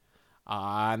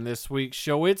On this week's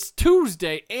show, it's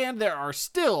Tuesday, and there are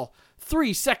still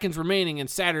 3 seconds remaining in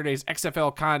Saturday's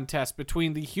XFL contest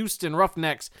between the Houston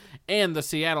Roughnecks and the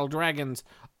Seattle Dragons.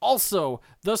 Also,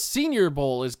 the Senior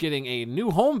Bowl is getting a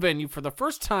new home venue for the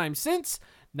first time since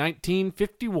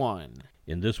 1951.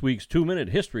 In this week's 2-minute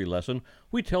history lesson,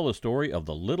 we tell the story of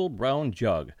the Little Brown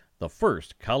Jug, the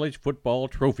first college football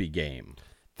trophy game.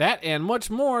 That and much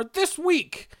more this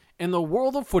week in the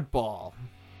world of football.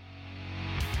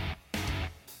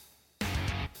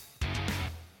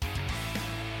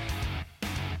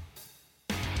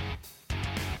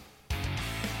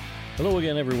 Hello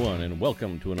again, everyone, and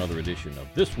welcome to another edition of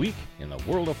This Week in the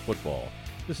World of Football.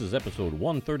 This is episode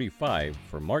 135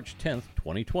 for March 10th,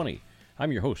 2020.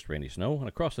 I'm your host, Randy Snow, and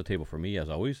across the table from me, as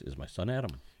always, is my son, Adam.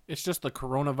 It's just the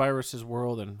coronavirus's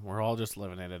world, and we're all just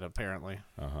living in it, apparently.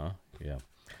 Yeah.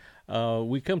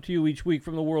 We come to you each week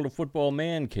from the World of Football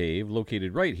Man Cave,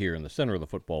 located right here in the center of the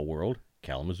football world,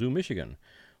 Kalamazoo, Michigan.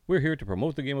 We're here to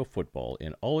promote the game of football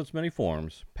in all its many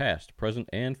forms, past, present,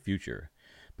 and future.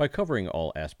 By covering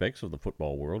all aspects of the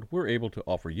football world, we're able to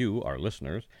offer you, our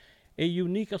listeners, a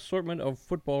unique assortment of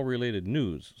football-related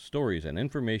news, stories, and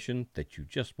information that you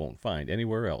just won't find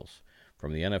anywhere else.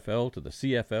 From the NFL to the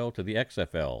CFL to the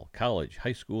XFL, college,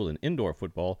 high school, and indoor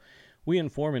football, we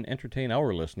inform and entertain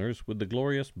our listeners with the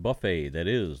glorious buffet that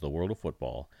is the world of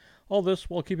football. All this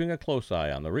while keeping a close eye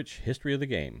on the rich history of the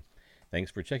game. Thanks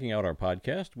for checking out our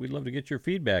podcast. We'd love to get your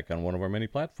feedback on one of our many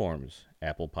platforms: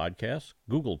 Apple Podcasts,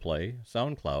 Google Play,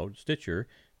 SoundCloud, Stitcher,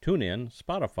 TuneIn,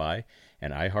 Spotify,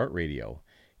 and iHeartRadio.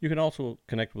 You can also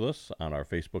connect with us on our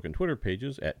Facebook and Twitter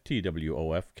pages at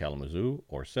TWOF Kalamazoo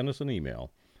or send us an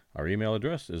email. Our email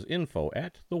address is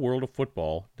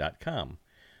info@theworldoffootball.com.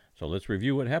 So let's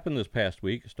review what happened this past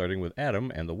week, starting with Adam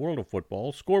and the World of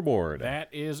Football scoreboard. That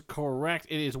is correct.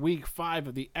 It is week 5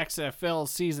 of the XFL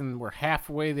season. We're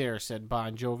halfway there, said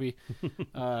Bon Jovi.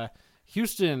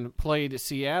 Houston played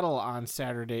Seattle on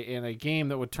Saturday in a game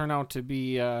that would turn out to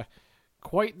be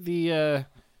quite the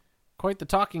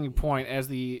talking point, as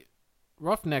the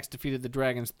Roughnecks defeated the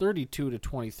Dragons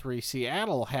 32-23.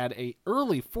 Seattle had a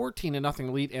early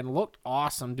 14-0 lead and looked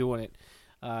awesome doing it.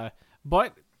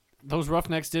 But those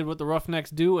Roughnecks did what the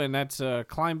Roughnecks do, and that's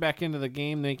climb back into the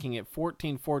game, making it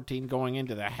 14-14 going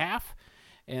into the half.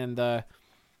 And the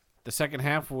second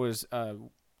half was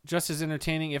just as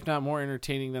entertaining, if not more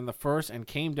entertaining than the first, and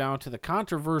came down to the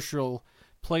controversial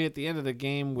play at the end of the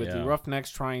game with the Roughnecks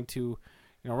trying to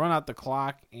run out the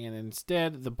clock, and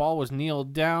instead the ball was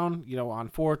kneeled down, on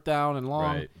 4th down and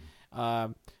long,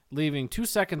 leaving 2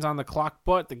 seconds on the clock,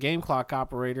 but the game clock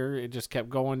operator, it just kept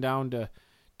going down to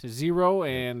 0,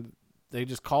 and they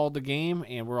just called the game,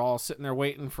 and we're all sitting there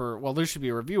waiting for, there should be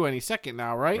a review any second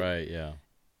now, right? Right, yeah.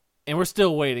 And we're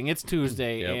still waiting. It's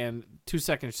Tuesday, and 2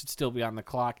 seconds should still be on the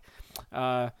clock.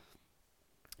 In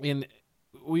kind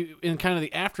of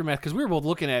the aftermath, because we were both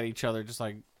looking at each other just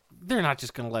like, they're not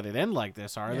just going to let it end like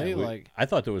this, are they? I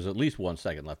thought there was at least 1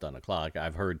 second left on the clock.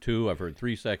 I've heard 2. I've heard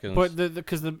 3 seconds. But it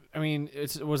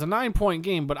was a 9-point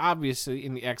game, but obviously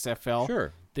in the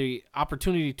XFL, the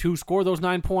opportunity to score those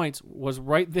 9 points was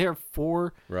right there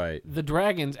for the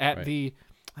Dragons at I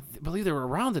believe they were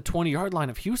around the 20-yard line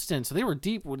of Houston, so they were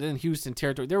deep within Houston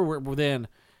territory. They were within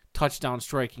touchdown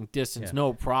striking distance,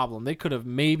 no problem. They could have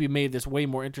maybe made this way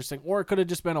more interesting, or it could have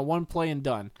just been a one play and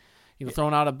done.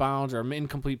 Thrown out of bounds or an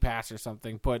incomplete pass or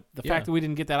something. But the fact that we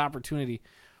didn't get that opportunity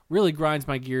really grinds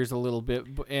my gears a little bit.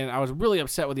 And I was really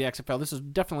upset with the XFL. This is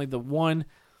definitely the one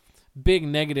big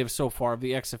negative so far of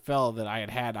the XFL that I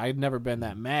had. I had never been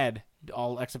that mad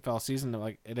all XFL season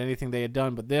at anything they had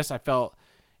done. But this, I felt,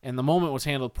 in the moment, was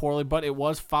handled poorly. But it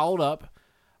was followed up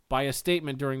by a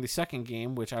statement during the second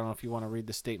game, which I don't know if you want to read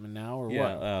the statement now or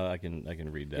what. I can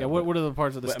read that. Yeah, what are the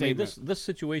parts of the statement? This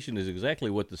situation is exactly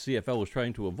what the CFL was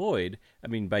trying to avoid. I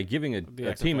mean, by giving a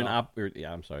team the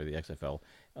XFL.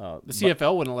 The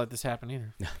CFL wouldn't let this happen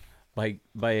either. By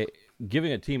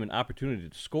giving a team an opportunity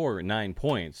to score 9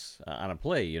 points on a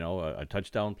play, a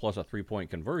touchdown plus a 3-point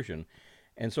conversion.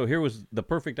 And so here was the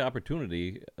perfect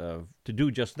opportunity to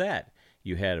do just that.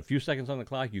 You had a few seconds on the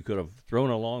clock. You could have thrown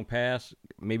a long pass,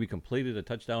 maybe completed a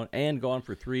touchdown, and gone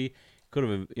for 3. Could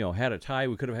have, had a tie.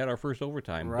 We could have had our first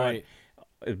overtime. Right.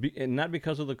 But and not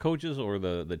because of the coaches or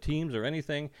the teams or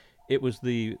anything. It was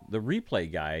the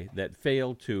replay guy that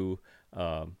failed to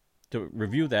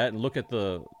review that and look at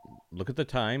the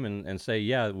time and say,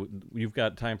 you've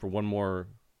got time for one more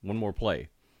play.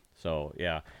 So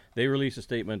they released a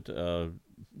statement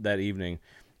that evening.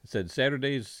 It said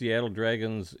Saturday's Seattle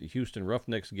Dragons Houston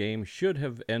Roughnecks game should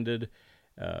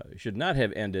not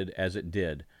have ended as it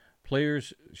did.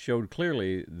 Players showed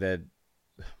clearly that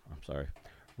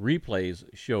Replays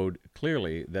showed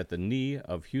clearly that the knee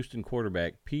of Houston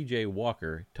quarterback P.J.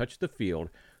 Walker touched the field,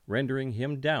 rendering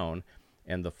him down,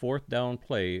 and the fourth down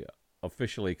play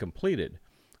officially completed,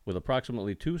 with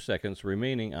approximately 2 seconds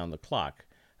remaining on the clock,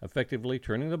 effectively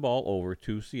turning the ball over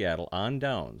to Seattle on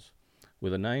downs.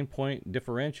 With a 9-point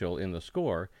differential in the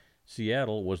score,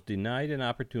 Seattle was denied an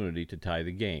opportunity to tie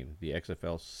the game. The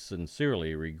XFL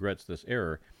sincerely regrets this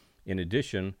error. In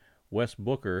addition, Wes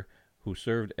Booker, who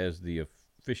served as the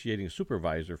officiating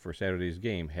supervisor for Saturday's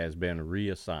game, has been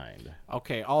reassigned.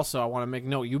 Okay, also, I want to make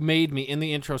note. You made me, in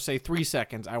the intro, say 3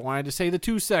 seconds. I wanted to say the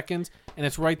 2 seconds, and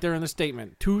it's right there in the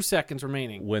statement. 2 seconds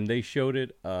remaining. When they showed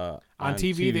it on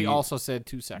TV, they also said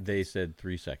 2 seconds. They said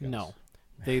 3 seconds. No.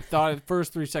 They thought at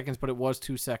first 3 seconds, but it was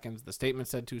 2 seconds. The statement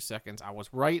said 2 seconds. I was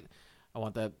right. I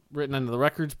want that written into the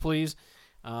records, please.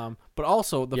 But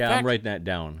also the fact... I'm writing that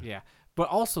down. Yeah. But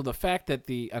also the fact that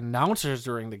the announcers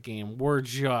during the game were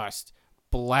just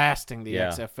blasting the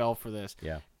XFL for this.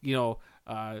 Yeah.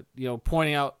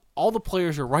 Pointing out all the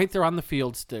players are right there on the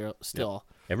field still. Yep.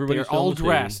 Everybody's They're all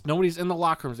dressed. Nobody's in the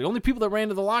locker rooms. The only people that ran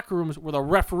to the locker rooms were the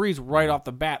referees right off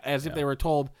the bat, as if they were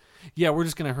told, "Yeah, we're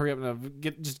just gonna hurry up and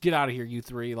get out of here, you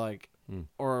three," or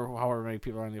however many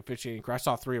people are on the officiating crew. I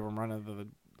saw 3 of them run into the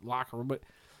locker room, but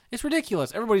it's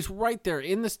ridiculous. Everybody's right there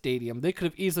in the stadium. They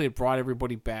could have easily brought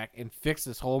everybody back and fixed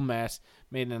this whole mess.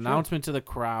 Made an announcement to the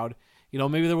crowd.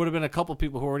 Maybe there would have been a couple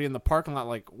people who were already in the parking lot,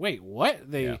 like, "Wait, what?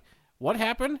 What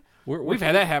happened?" We've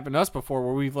had that happen to us before,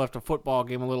 where we've left a football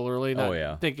game a little early,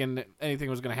 not thinking that anything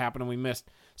was going to happen, and we missed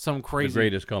some crazy. The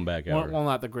greatest comeback ever. Well,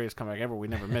 not the greatest comeback ever. We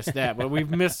never missed that, but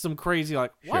we've missed some crazy,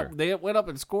 like, what? Sure. They went up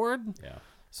and scored? Yeah.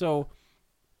 So,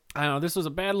 I don't know. This was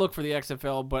a bad look for the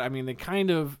XFL, but I mean, they kind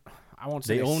of, I won't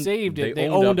say they saved it. They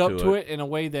owned up to it in a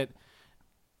way that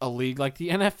a league like the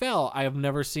NFL, I have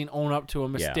never seen own up to a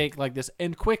mistake like this,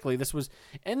 and quickly. This was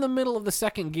in the middle of the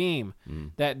second game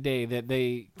that day that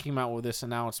they came out with this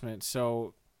announcement.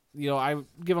 So, I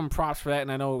give them props for that,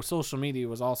 and I know social media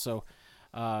was also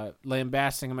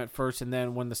lambasting them at first, and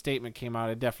then when the statement came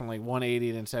out, it definitely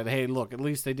 180'd and said, "Hey, look, at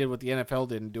least they did what the NFL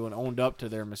didn't do and owned up to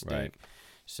their mistake." Right.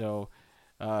 So,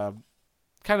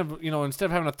 kind of, instead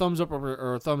of having a thumbs up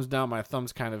or a thumbs down, my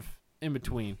thumb's kind of in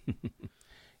between.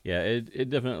 Yeah,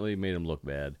 it definitely made them look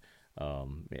bad.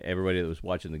 Everybody that was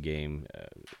watching the game,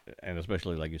 and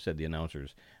especially, like you said, the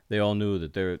announcers, they all knew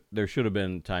that there should have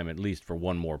been time at least for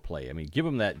one more play. I mean, give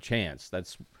them that chance.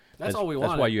 That's all we wanted.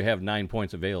 That's why you have 9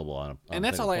 points available on and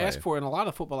that's all I asked for in a lot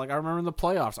of football. Like, I remember in the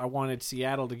playoffs, I wanted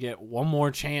Seattle to get one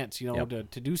more chance, to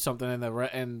do something.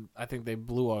 And I think they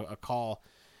blew a call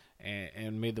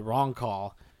and made the wrong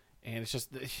call. And it's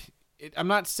just... I'm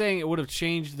not saying it would have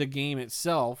changed the game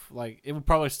itself. Like, it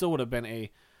probably still would have been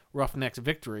a Roughnecks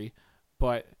victory,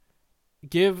 but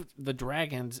give the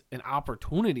Dragons an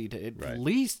opportunity to at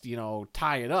least,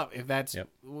 tie it up. If that's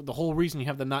the whole reason you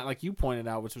have the 9, like you pointed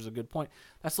out, which was a good point.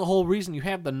 That's the whole reason you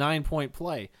have the 9-point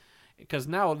play, because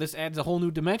now this adds a whole new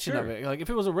dimension of it. Like,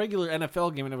 if it was a regular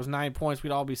NFL game and it was 9 points,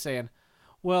 we'd all be saying,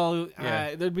 well,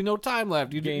 there'd be no time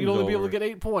left. You'd only be able to get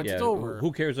 8 points. Yeah. It's over.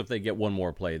 Who cares if they get one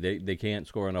more play? They can't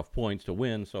score enough points to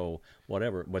win, so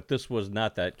whatever. But this was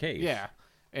not that case. Yeah.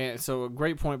 And so a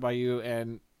great point by you.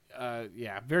 And,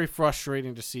 very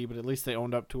frustrating to see, but at least they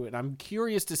owned up to it. And I'm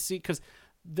curious to see, because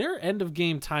their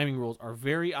end-of-game timing rules are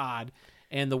very odd.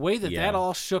 And the way that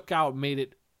all shook out made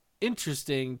it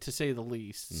interesting, to say the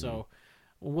least. Mm-hmm. So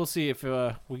we'll see if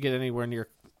we get anywhere near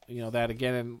that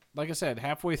again. And like I said,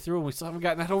 halfway through, and we still haven't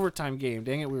gotten that overtime game.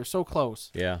 Dang it, we were so close.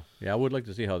 Yeah, I would like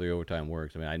to see how the overtime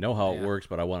works. I mean, I know how it works,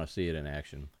 but I want to see it in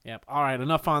action. Yep. All right,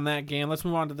 enough on that game. Let's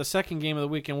move on to the second game of the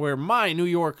weekend, where my New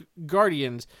York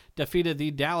Guardians defeated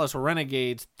the Dallas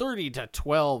Renegades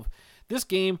 30-12. This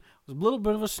game was a little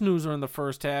bit of a snoozer in the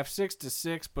first half,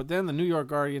 6-6, but then the New York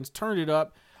Guardians turned it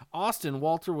up. Austin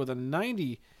Walter with a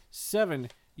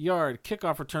 97-yard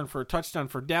kickoff return for a touchdown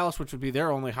for Dallas, which would be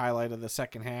their only highlight of the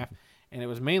second half. And it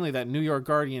was mainly that New York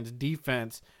Guardians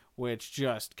defense, which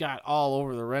just got all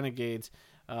over the Renegades.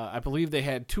 I believe they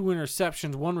had 2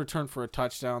 interceptions, 1 return for a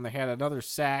touchdown. They had another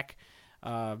sack.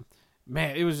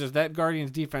 It was just that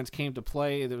Guardians defense came to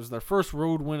play. It was their first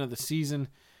road win of the season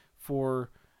for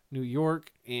New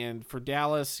York. And for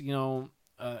Dallas,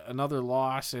 another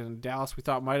loss. And Dallas, we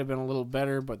thought, might have been a little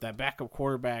better, but that backup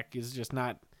quarterback is just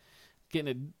not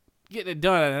getting it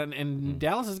done. And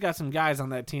Dallas has got some guys on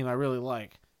that team I really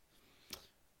like.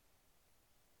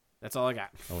 That's all I got.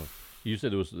 Oh, you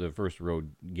said it was their first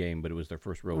road game, but it was their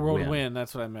first road win.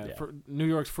 That's what I meant. Yeah. For New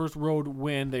York's first road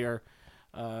win. They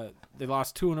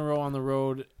lost 2 in a row on the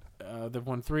road. They've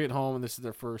won 3 at home, and this is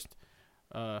their first,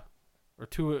 or or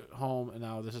 2 at home, and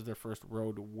now this is their first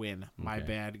road win. My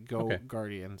bad. Go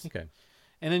Guardians. Okay.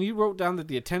 And then you wrote down that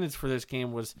the attendance for this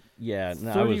game was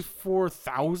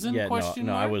 34,000?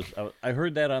 I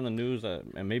heard that on the news,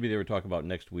 and maybe they were talking about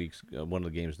next week's one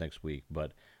of the games next week.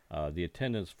 But the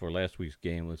attendance for last week's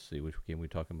game, let's see, which game we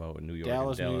talking about in New York?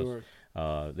 Dallas. New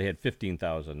York. They had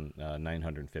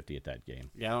 15,950 at that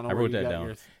game. Yeah, I don't know. I wrote that down.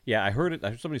 Your... Yeah, I heard it.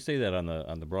 I heard somebody say that on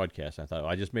the broadcast. I thought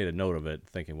I just made a note of it,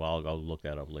 thinking, well, I'll look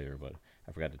that up later. But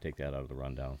I forgot to take that out of the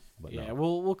rundown. But yeah, no.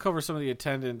 we'll cover some of the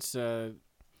attendance.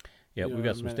 We've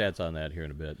got some stats on that here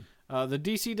in a bit. The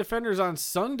DC Defenders on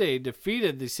Sunday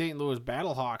defeated the St. Louis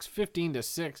Battlehawks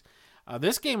 15-6.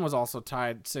 This game was also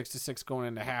tied 6-6 going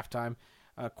into halftime.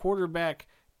 Quarterback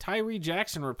Tyree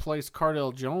Jackson replaced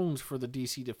Cardell Jones for the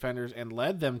DC Defenders and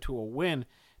led them to a win.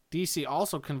 DC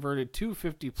also converted 2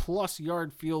 50-plus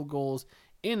yard field goals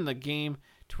in the game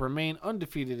to remain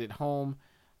undefeated at home.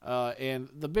 And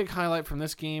the big highlight from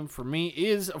this game for me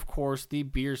is, of course, the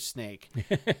beer snake.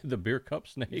 The beer cup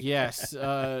snake? Yes.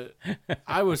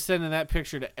 I was sending that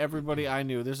picture to everybody I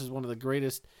knew. This is one of the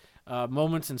greatest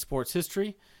moments in sports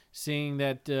history, seeing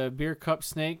that beer cup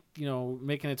snake,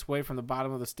 making its way from the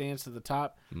bottom of the stands to the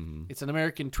top. Mm-hmm. It's an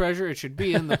American treasure. It should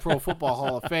be in the Pro Football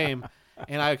Hall of Fame,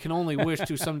 and I can only wish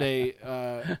to someday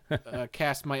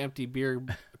cast my empty beer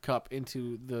cup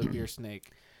into the beer snake.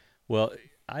 Well,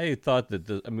 I thought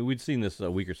that we'd seen this a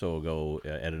week or so ago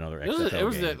at another XFL game. It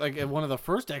was like at one of the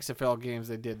first XFL games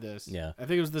they did this. Yeah. I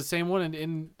think it was the same one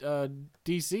in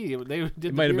D.C.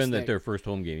 It might have been their first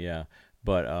home game, yeah.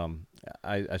 But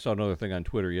I saw another thing on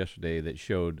Twitter yesterday that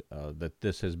showed that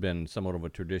this has been somewhat of a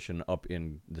tradition up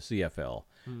in the CFL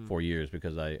for years,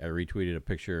 because I retweeted a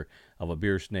picture of a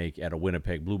beer snake at a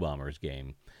Winnipeg Blue Bombers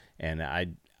game. And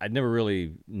I'd never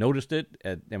really noticed it.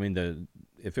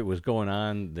 If it was going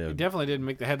on, it definitely didn't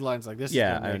make the headlines like this.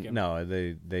 Yeah, no,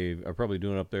 they are probably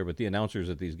doing it up there. But the announcers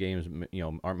at these games,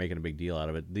 aren't making a big deal out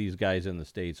of it. These guys in the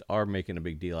States are making a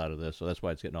big deal out of this, so that's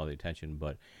why it's getting all the attention.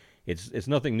 But it's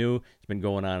nothing new. It's been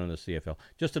going on in the CFL.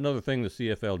 Just another thing the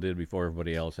CFL did before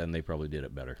everybody else, and they probably did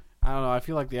it better. I don't know. I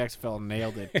feel like the XFL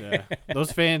nailed it.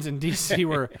 Those fans in DC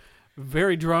were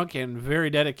very drunk and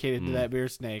very dedicated to that beer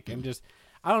snake, and just.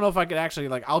 I don't know if I could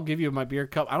actually, I'll give you my beer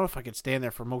cup. I don't know if I could stand there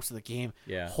for most of the game.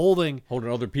 Yeah. Holding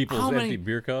other people's empty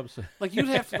beer cups. You'd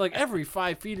have to, every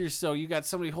 5 feet or so, you got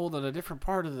somebody holding a different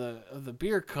part of the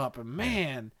beer cup. And,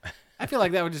 man, I feel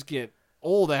like that would just get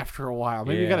old after a while.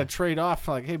 Maybe you got to trade off.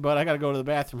 Hey, bud, I got to go to the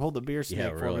bathroom. Hold the beer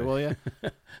snake for me, will you?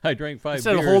 I drank 5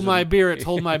 Instead beers. of hold my beer, it's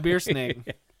hold my beer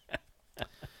snake.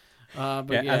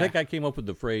 I think I came up with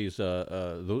the phrase.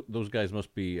 Those guys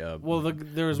must be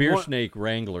there was beer snake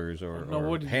wranglers or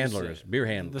handlers, beer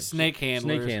handlers. The snake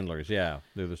handlers. Snake handlers, yeah,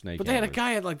 they're the snake. But handlers. They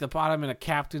had a guy at the bottom in a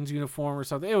captain's uniform or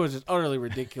something. It was just utterly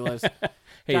ridiculous.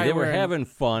 Hey, they were having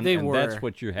fun. That's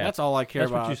what you have. That's all I care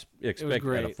about. That's what you expect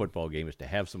at a football game, is to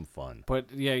have some fun.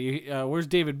 But yeah, where's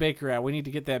David Baker at? We need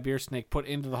to get that beer snake put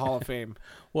into the Hall of Fame.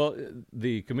 Well,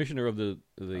 the commissioner of the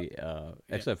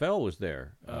XFL was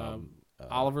there.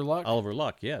 Oliver Luck? Oliver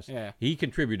Luck, yes. Yeah. He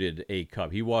contributed a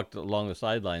cup. He walked along the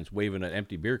sidelines waving an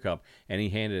empty beer cup, and he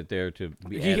handed it there to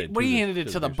be added. But he handed it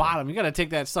to the bottom. You got to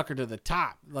take that sucker to the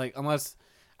top, unless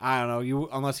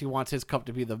unless he wants his cup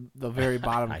to be the very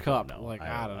bottom cup. I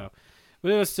don't know.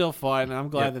 But it was still fun, and I'm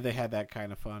glad that they had that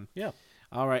kind of fun. Yeah.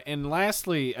 All right, and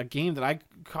lastly, a game that I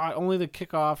caught only the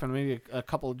kickoff and maybe a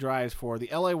couple of drives for. The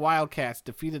LA Wildcats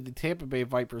defeated the Tampa Bay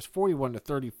Vipers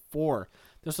 41-34.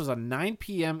 This was a 9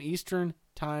 p.m. Eastern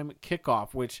time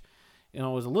kickoff, which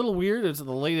was a little weird. It's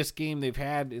the latest game they've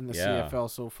had in the CFL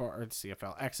so far, or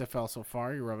XFL so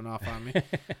far. You're rubbing off on me.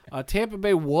 Tampa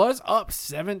Bay was up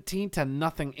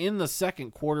 17-0 in the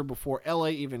second quarter before LA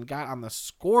even got on the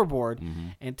scoreboard,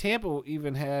 and Tampa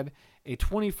even had a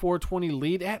 24-20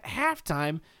 lead at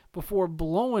halftime before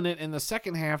blowing it in the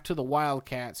second half to the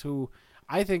Wildcats, who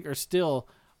I think are still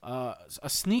a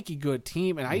sneaky good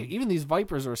team. And even these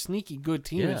Vipers are a sneaky good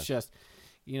team. Yeah. It's just,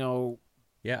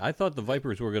 Yeah, I thought the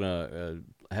Vipers were going to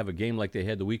have a game like they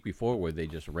had the week before, where they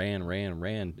just ran.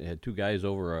 They had 2 guys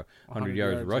over 100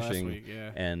 yards rushing, week,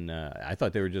 and I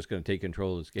thought they were just going to take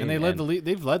control of this game. And they led the league.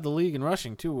 They've led the league in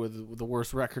rushing too, with the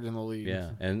worst record in the league.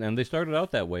 Yeah, and they started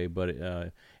out that way, but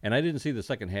and I didn't see the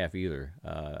second half either.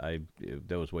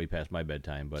 That was way past my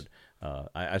bedtime, but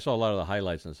I saw a lot of the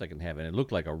highlights in the second half, and it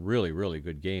looked like a really, really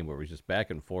good game where it was just back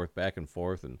and forth,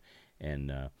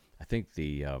 and I think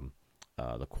the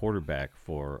quarterback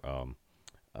for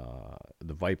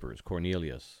the Vipers,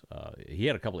 Cornelius, he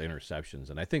had a couple of interceptions,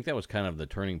 and I think that was kind of the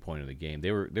turning point of the game.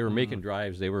 They were making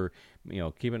drives, they were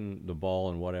keeping the ball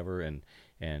and whatever, and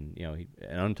an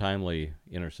untimely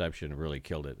interception really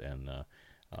killed it. And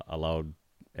allowed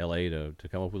L.A. to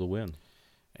come up with a win.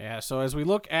 Yeah, so as we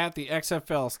look at the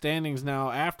XFL standings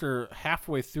now after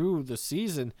halfway through the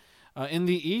season, in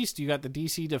the East, you got the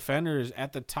DC Defenders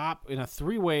at the top in a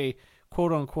three-way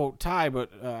quote-unquote tie,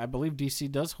 but I believe DC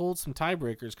does hold some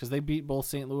tiebreakers because they beat both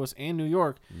St. Louis and New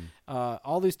York.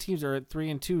 All these teams are at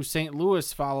 3-2. St.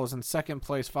 Louis follows in second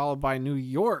place, followed by New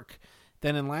York.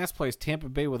 Then in last place, Tampa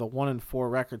Bay with a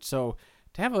 1-4 record. So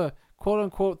to have a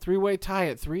quote-unquote three-way tie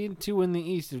at 3-2 in the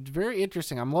East is very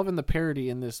interesting. I'm loving the parity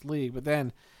in this league. But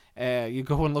then you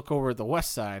go and look over at the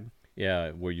West side.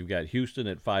 Yeah, where you've got Houston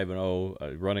at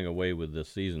 5-0, running away with this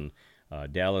season.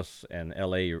 Dallas and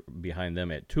L.A. are behind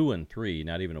them at 2-3,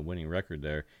 not even a winning record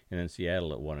there, and then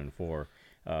Seattle at 1-4.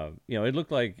 It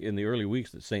looked like in the early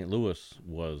weeks that St. Louis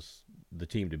was the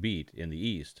team to beat in the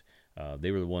East.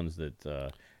 They were the ones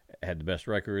that had the best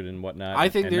record and whatnot. I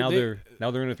think now they're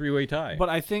in a three-way tie. But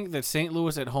I think that St.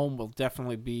 Louis at home will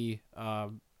definitely be.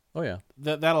 Oh yeah,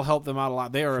 that'll help them out a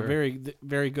lot. They are Sure. a very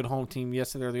very good home team.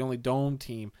 Yes, they're the only dome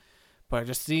team, but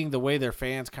just seeing the way their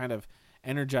fans kind of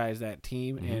energize that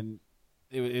team and.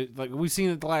 It like we've seen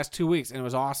it the last 2 weeks, and it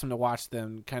was awesome to watch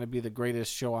them kind of be the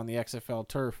greatest show on the XFL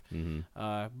turf.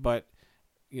 But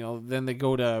then they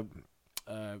go to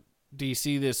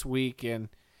DC this week, and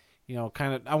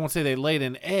kind of I won't say they laid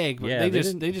an egg, but they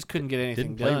just couldn't get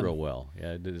anything didn't play done. real well.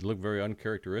 Yeah, it looked very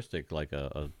uncharacteristic, like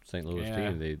a St. Louis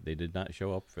team. They did not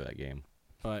show up for that game.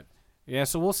 But yeah,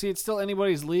 so we'll see. It's still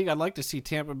anybody's league. I'd like to see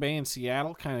Tampa Bay and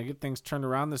Seattle kind of get things turned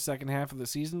around the second half of the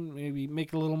season, maybe make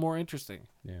it a little more interesting.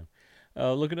 Yeah.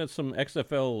 Looking at some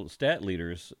XFL stat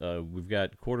leaders, we've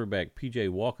got quarterback P.J.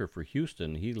 Walker for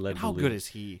Houston. He led the league. How good is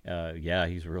he? Yeah,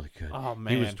 he's really good. Oh,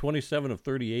 man. He was 27 of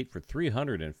 38 for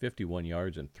 351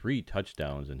 yards and 3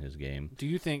 touchdowns in his game. Do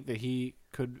you think that he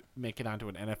could make it onto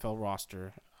an NFL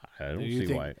roster? I don't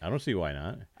see why. I don't see why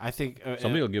not. I think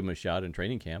somebody will give him a shot in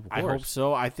training camp. Of course. I hope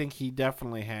so. I think he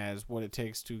definitely has what it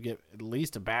takes to get at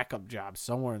least a backup job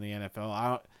somewhere in the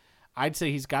NFL. I'd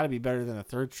say he's got to be better than a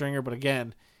third stringer, but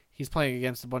again, he's playing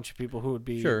against a bunch of people who would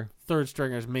be third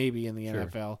stringers maybe in the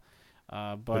NFL.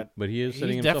 But he is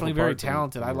he's definitely very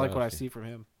talented. I like what I see from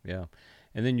him. Yeah.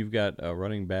 And then you've got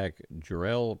running back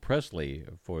Jarrell Presley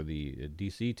for the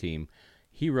DC team.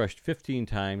 He rushed 15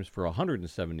 times for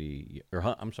 107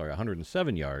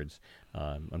 yards.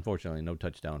 Unfortunately, no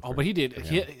touchdown. But he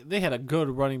did. They had a good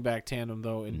running back tandem,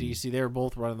 though, in DC. They were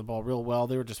both running the ball real well.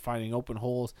 They were just finding open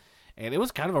holes. And it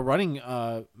was kind of a running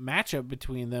matchup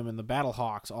between them and the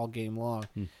Battlehawks all game long.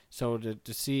 So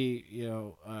to see,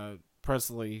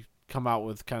 Presley come out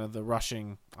with kind of the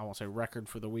rushing, I won't say record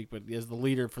for the week, but as the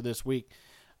leader for this week,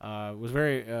 was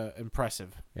very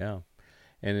impressive. Yeah.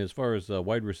 And as far as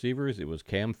wide receivers, it was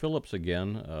Cam Phillips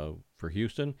again for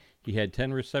Houston. He had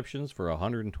 10 receptions for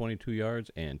 122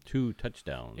 yards and 2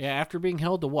 touchdowns. Yeah, after being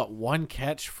held to, one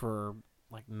catch for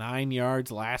like 9 yards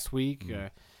last week,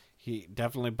 he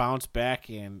definitely bounced back.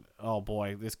 And, oh,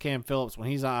 boy, this Cam Phillips, when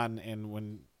he's on and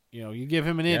when you give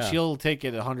him an inch, he'll take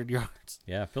it 100 yards.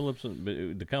 Yeah, Phillips,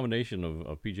 the combination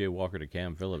of P.J. Walker to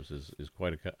Cam Phillips is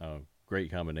quite a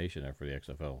great combination there for the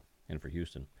XFL and for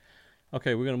Houston.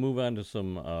 Okay, we're going to move on to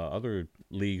some other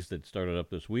leagues that started up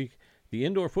this week. The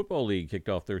Indoor Football League kicked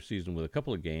off their season with a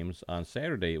couple of games. On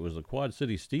Saturday, it was the Quad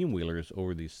City Steamwheelers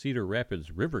over the Cedar Rapids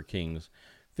River Kings,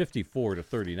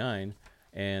 54-39.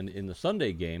 And in the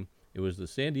Sunday game, it was the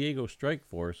San Diego Strike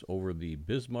Force over the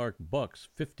Bismarck Bucks,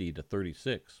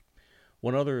 50-36.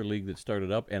 One other league that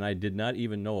started up, and I did not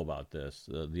even know about this,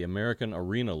 the American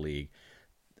Arena League.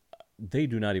 They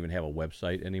do not even have a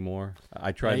website anymore.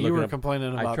 I tried. You were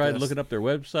complaining about. I tried this. looking up their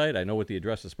website. I know what the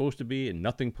address is supposed to be, and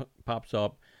nothing pops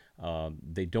up.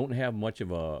 They don't have much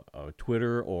of a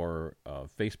Twitter or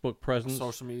Facebook presence.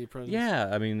 Social media presence. Yeah,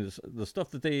 I mean, the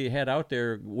stuff that they had out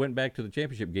there went back to the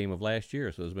championship game of last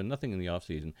year, so there's been nothing in the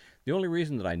offseason. The only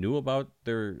reason that I knew about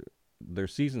their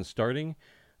season starting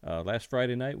last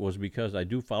Friday night was because I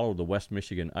do follow the West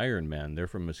Michigan Ironmen. They're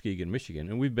from Muskegon, Michigan,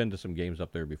 and we've been to some games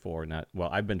up there before.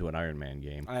 I've been to an Ironman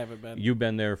game. I haven't been. You've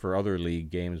been there for other league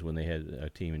games when they had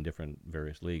a team in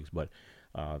various leagues. But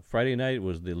Friday night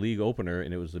was the league opener,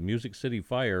 and it was the Music City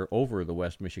Fire over the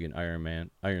West Michigan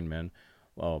Ironmen,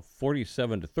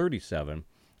 47-37.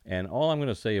 And all I'm going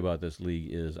to say about this league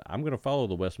is I'm going to follow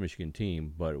the West Michigan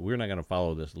team, but we're not going to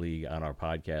follow this league on our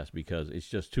podcast because it's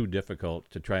just too difficult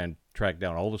to try and track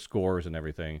down all the scores and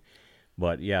everything.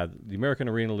 But, yeah, the American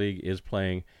Arena League is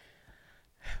playing.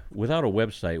 Without a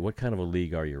website, what kind of a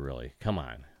league are you really? Come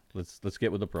on. Let's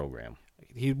get with the program.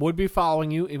 He would be following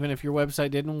you even if your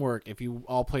website didn't work, if you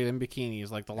all played in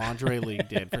bikinis like the Lingerie League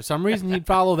did. For some reason, he'd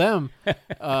follow them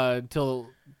till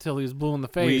till he was blue in the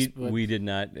face. We did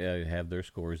not have their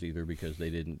scores either because they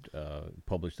didn't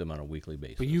publish them on a weekly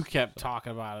basis. But you kept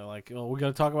talking about it like, oh, we got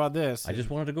to talk about this. I just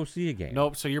wanted to go see a game.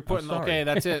 Nope. So you're putting okay.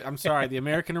 That's it. I'm sorry. The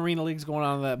American Arena League's going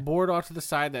on that board off to the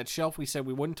side. That shelf we said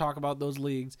we wouldn't talk about those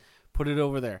leagues. Put it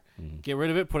over there. Get rid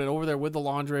of it. Put it over there with the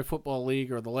Lingerie Football League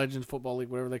or the Legends Football League,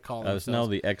 whatever they call it. It's now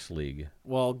the X League.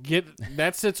 Well,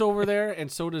 that sits over there,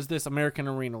 and so does this American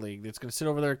Arena League. It's going to sit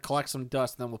over there, collect some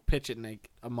dust, and then we'll pitch it in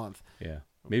a month. Yeah.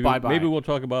 Maybe we'll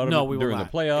talk about it during the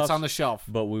playoffs. It's on the shelf.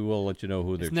 But we will let you know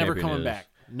who their champion is. It's never coming back.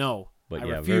 No. But I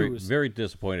yeah, refuse. very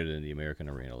disappointed in the American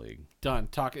Arena League. Done.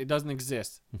 It doesn't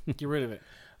exist. Get rid of it.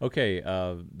 Okay,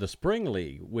 the Spring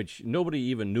League, which nobody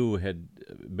even knew had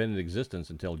been in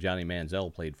existence until Johnny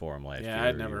Manziel played for him last year. Yeah,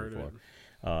 I'd never heard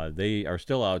of it. They are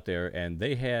still out there, and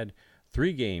they had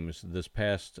 3 games this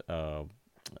past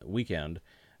weekend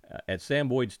at Sam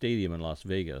Boyd Stadium in Las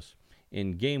Vegas.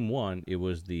 In Game 1, it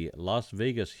was the Las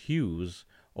Vegas Hues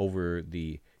over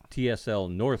the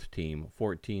TSL North team,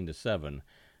 14-7.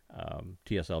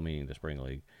 TSL meaning the Spring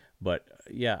League. But,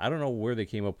 yeah, I don't know where they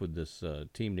came up with this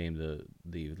team name,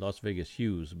 the Las Vegas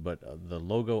Hues, but the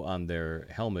logo on their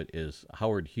helmet is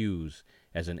Howard Hughes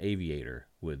as an aviator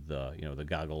with, the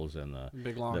goggles and the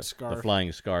big long scarf. The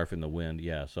flying scarf in the wind.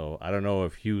 Yeah, so I don't know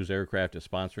if Hughes Aircraft is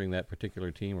sponsoring that particular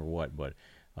team or what, but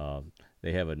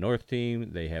they have a North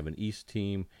team, they have an East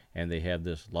team, and they have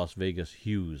this Las Vegas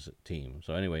Hues team.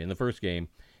 So anyway, in the first game,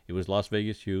 it was Las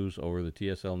Vegas Hues over the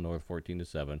TSL North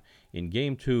 14-7. In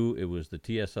Game 2, it was the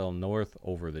TSL North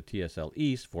over the TSL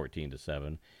East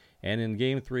 14-7. And in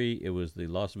Game 3, it was the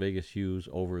Las Vegas Hues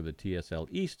over the TSL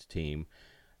East team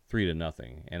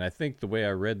 3-0. And I think the way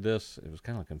I read this, it was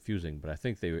kind of confusing, but I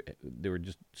think they were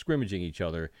just scrimmaging each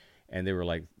other, and they were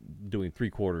like doing 3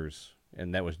 quarters,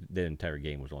 and that was the entire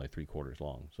game was only 3 quarters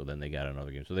long. So then they got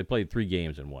another game. So they played 3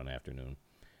 games in one afternoon.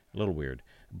 A little weird.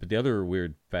 But the other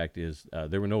weird fact is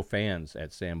there were no fans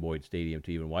at Sam Boyd Stadium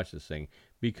to even watch this thing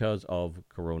because of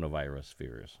coronavirus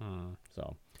fears.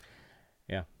 So,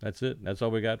 yeah, that's it. That's all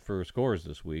we got for scores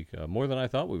this week. More than I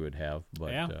thought we would have.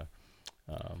 But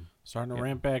starting to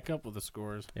ramp back up with the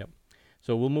scores. Yep.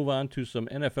 So we'll move on to some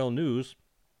NFL news.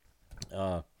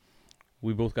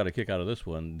 We both got a kick out of this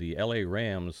one. The L.A.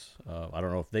 Rams, I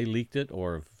don't know if they leaked it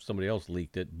or if somebody else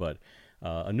leaked it, but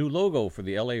a new logo for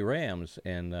the L.A. Rams.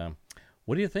 And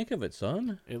what do you think of it,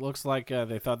 son? It looks like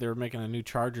they thought they were making a new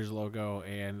Chargers logo,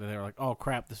 and they were like, oh,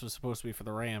 crap, this was supposed to be for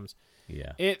the Rams.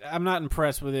 Yeah. I'm not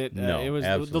impressed with it. No, it was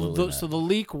absolutely not. So the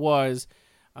leak was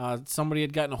somebody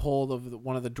had gotten a hold of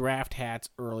one of the draft hats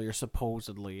earlier,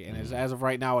 supposedly. And as of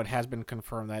right now, it has been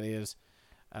confirmed that is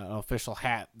an official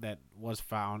hat that was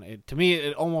found. To me,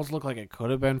 it almost looked like it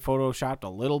could have been photoshopped a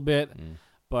little bit.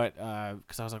 But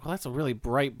because I was like, well, that's a really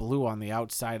bright blue on the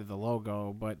outside of the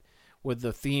logo. But with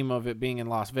the theme of it being in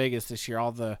Las Vegas this year,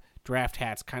 all the draft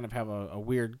hats kind of have a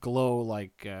weird glow,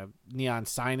 like neon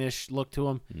signish look to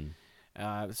them.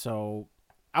 So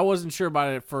I wasn't sure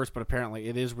about it at first, but apparently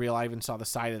it is real. I even saw the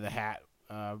side of the hat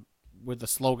with the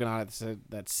slogan on it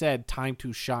that said "Time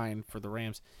to Shine" for the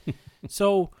Rams.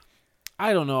 So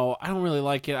I don't know. I don't really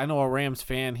like it. I know a Rams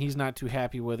fan. He's not too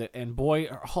happy with it. And boy,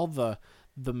 all the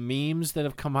memes that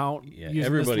have come out using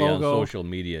everybody this logo on social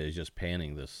media is just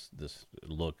panning this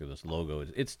look or this logo.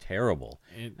 It's terrible.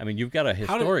 I mean, you've got a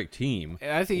historic team.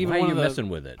 I think even why are you messing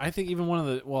with it? I think even one of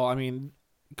the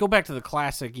go back to the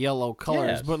classic yellow colors,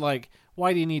 yes. But like,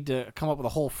 why do you need to come up with a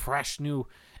whole fresh new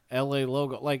LA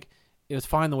logo? Like, it was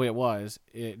fine the way it was.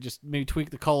 It just maybe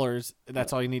tweak the colors.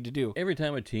 That's all you need to do. Every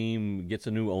time a team gets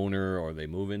a new owner or they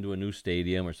move into a new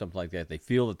stadium or something like that, they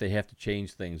feel that they have to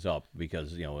change things up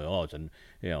because we got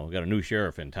a new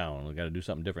sheriff in town. We got to do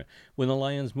something different. When the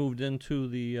Lions moved into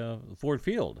the Ford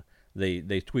Field, they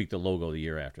tweaked the logo the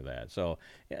year after that. So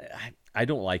I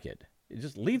don't like it.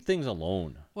 Just leave things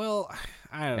alone. Well,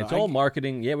 I don't know. It's all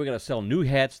marketing. Yeah, we got to sell new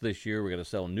hats this year. We got to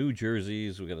sell new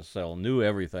jerseys. We got to sell new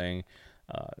everything.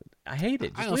 I hate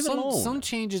it. Just leave it alone. Some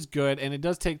change is good, and it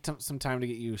does take some time to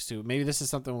get used to. Maybe this is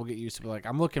something we'll get used to. But like,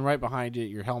 I'm looking right behind you at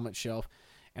your helmet shelf,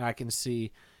 and I can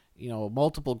see,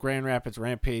 multiple Grand Rapids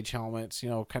Rampage helmets.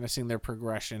 Kind of seeing their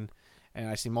progression, and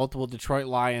I see multiple Detroit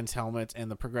Lions helmets,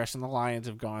 and the progression the Lions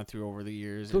have gone through over the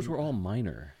years. Those were all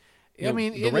minor. I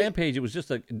mean, the Rampage, it was just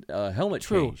a helmet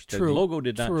change. The logo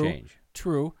did not change.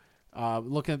 True.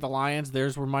 Looking at the Lions,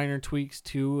 theirs were minor tweaks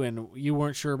too, and you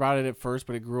weren't sure about it at first,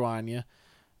 but it grew on you.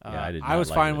 I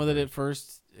was fine with it at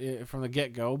first from the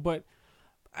get-go, but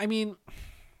I mean,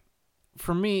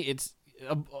 for me, it's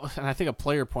and I think a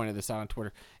player pointed this out on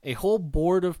Twitter. A whole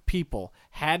board of people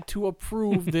had to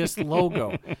approve this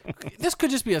logo. This could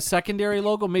just be a secondary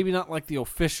logo, maybe not like the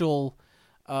official,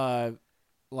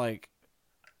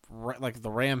 like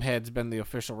the Ram head's been the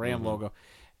official Ram logo.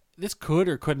 This could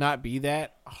or could not be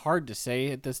that. Hard to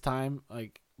say at this time.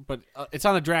 But it's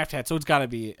on a draft hat, so it's got to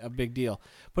be a big deal.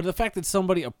 But the fact that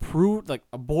somebody approved, like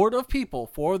a board of people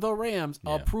for the Rams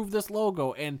approved this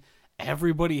logo, and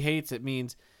everybody hates it,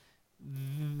 means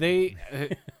they're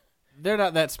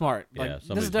not that smart. Like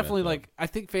this is definitely like I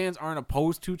think fans aren't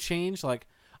opposed to change. Like,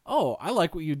 oh, I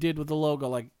like what you did with the logo.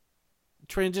 Like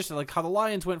transition, like how the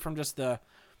Lions went from just a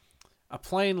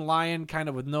plain lion kind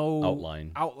of with no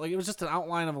outline. Like it was just an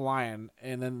outline of a lion,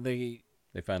 and then they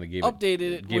finally gave updated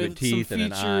it with teeth some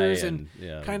and features an eye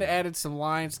and kind of added some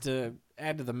lines to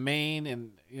add to the mane,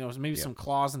 and maybe some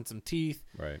claws and some teeth.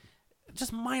 Right.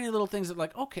 Just minor little things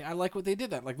that okay, I like what they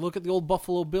did. That like look at the old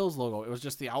Buffalo Bills logo. It was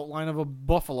just the outline of a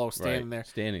buffalo standing there,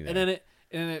 and then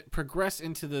it progressed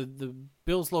into the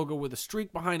Bills logo with a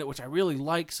streak behind it, which I really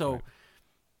like. So. Right.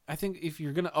 I think if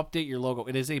you're going to update your logo,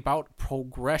 it is about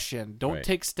progression. Don't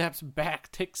take steps back,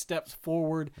 take steps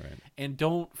forward, and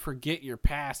don't forget your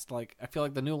past. Like I feel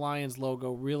like the new Lions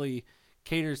logo really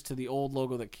caters to the old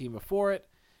logo that came before it,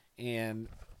 and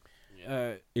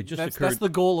that's the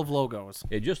goal of logos.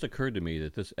 It just occurred to me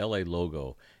that this LA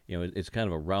logo, it's kind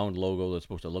of a round logo that's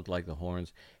supposed to look like the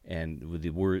horns, and with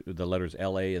the letters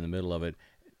LA in the middle of it.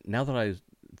 Now that I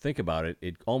think about it,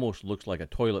 it almost looks like a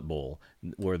toilet bowl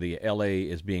where the LA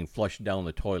is being flushed down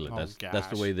the toilet. That's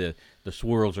the way the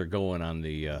swirls are going on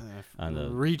the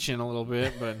reaching a little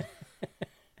bit, but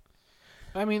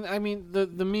I mean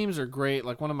the memes are great.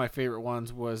 Like one of my favorite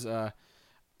ones was a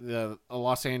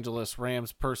Los Angeles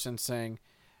Rams person saying,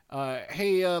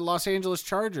 "Hey, Los Angeles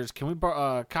Chargers, can we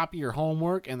copy your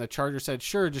homework?" And the Charger said,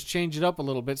 "Sure, just change it up a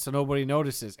little bit so nobody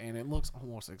notices." And it looks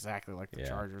almost exactly like the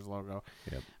Chargers logo.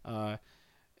 Yep.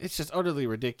 It's just utterly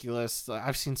ridiculous.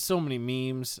 I've seen so many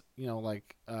memes,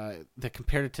 that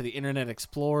compared it to the Internet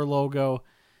Explorer logo.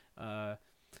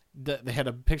 They had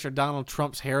a picture of Donald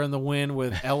Trump's hair in the wind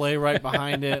with LA right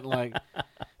behind it. Like,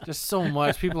 just so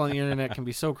much. People on the internet can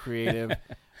be so creative.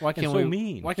 Why can't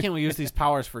we use these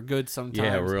powers for good sometimes?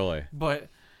 Yeah, really. But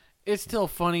it's still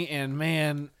funny, and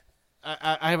man,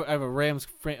 I have a Rams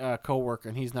coworker,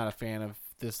 and he's not a fan of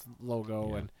this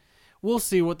logo, and we'll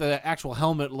see what the actual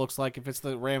helmet looks like if it's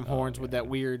the ram horns with that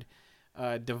weird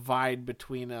divide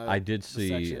between. I did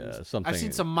see something. I've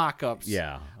seen some mock-ups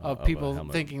of people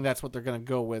thinking that's what they're going to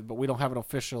go with, but we don't have an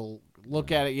official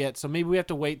look at it yet. So maybe we have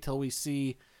to wait till we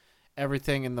see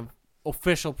everything in the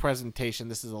official presentation.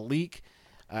 This is a leak.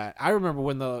 I remember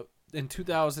when in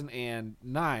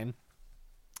 2009,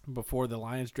 before the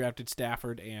Lions drafted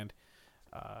Stafford and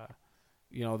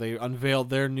they unveiled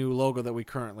their new logo that we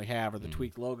currently have, or the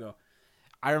tweaked logo.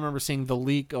 I remember seeing the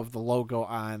leak of the logo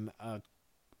on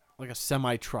like a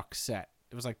semi-truck set.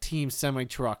 It was like Team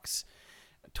Semi-Trucks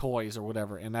toys or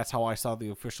whatever, and that's how I saw the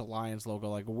official Lions logo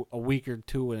like a week or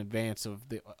two in advance of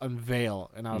the unveil.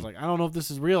 And I was like, I don't know if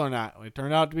this is real or not. It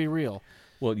turned out to be real.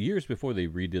 Well, years before they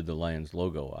redid the Lions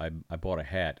logo, I bought a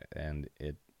hat, and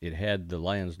it had the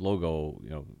Lions logo,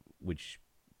 which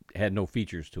had no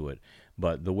features to it,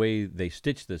 but the way they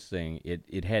stitched this thing,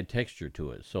 it had texture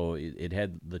to it. So it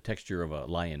had the texture of a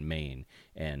lion mane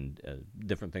and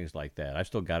different things like that. I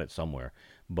still got it somewhere,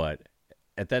 but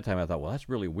at that time I thought, well, that's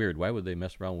really weird. Why would they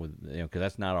mess around with, because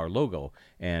that's not our logo.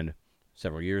 And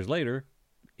several years later,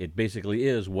 it basically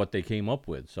is what they came up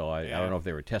with. So I don't know if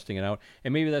they were testing it out,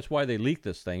 and maybe that's why they leaked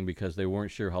this thing, because they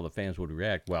weren't sure how the fans would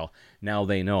react. Well, now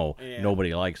they know.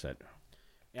 Nobody likes it.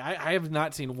 Yeah, I have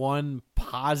not seen one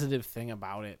positive thing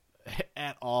about it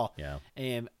at all. Yeah.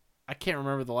 And I can't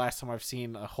remember the last time I've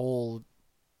seen a whole,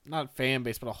 not fan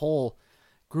base, but a whole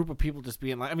group of people just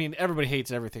being like, I mean, everybody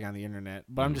hates everything on the internet,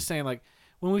 but I'm just saying, like,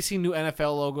 when we see new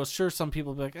NFL logos, sure, some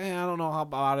people will be like, I don't know how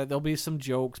about it. There'll be some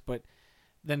jokes, but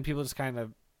then people just kind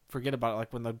of forget about it.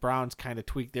 Like when the Browns kind of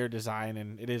tweak their design,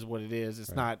 and it is what it is.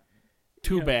 It's not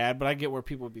too bad, but I get where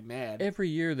people would be mad. Every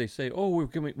year they say, "Oh, we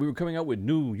were coming out with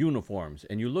new uniforms,"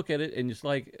 and you look at it and it's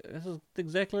like, this is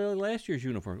exactly like last year's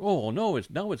uniform. Oh no, it's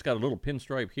got a little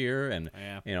pinstripe here, and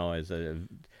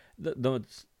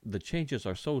the changes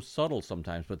are so subtle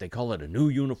sometimes, but they call it a new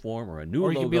uniform or a new logo.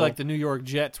 Or you can be like the New York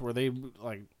Jets, where they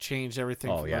like changed everything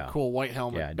from the cool white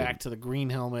helmet back to the green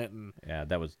helmet, and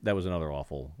that was another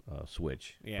awful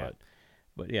switch. Yeah.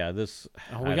 But yeah, this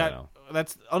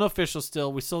that's unofficial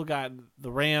still. We still got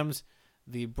the Rams,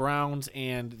 the Browns,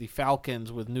 and the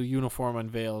Falcons with new uniform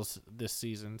unveils this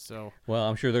season. So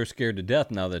I'm sure they're scared to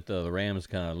death now that the Rams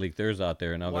kind of leaked theirs out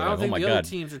there. And now they're like, oh my God, other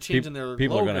teams are changing their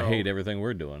people logo. are going to hate everything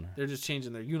we're doing. They're just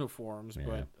changing their uniforms,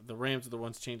 but the Rams are the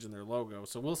ones changing their logo.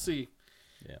 So we'll see.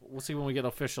 Yeah. We'll see when we get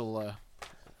official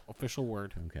official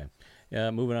word. Okay.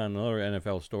 Moving on, another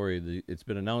NFL story. It's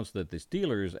been announced that the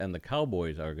Steelers and the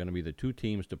Cowboys are going to be the two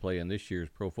teams to play in this year's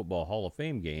Pro Football Hall of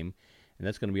Fame game, and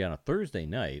that's going to be on a Thursday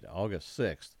night, August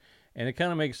 6th. And it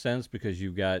kind of makes sense because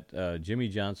you've got Jimmy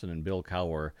Johnson and Bill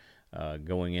Cowher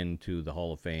going into the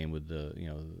Hall of Fame with the,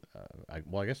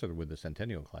 I guess they're with the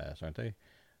Centennial class, aren't they?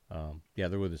 Yeah,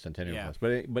 they're with the Centennial class.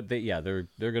 But they're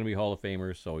going to be Hall of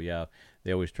Famers. So yeah,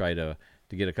 they always try to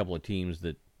get a couple of teams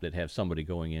that have somebody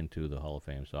going into the Hall of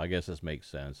Fame. So I guess this makes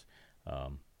sense. I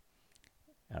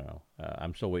don't know.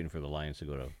 I'm still waiting for the Lions to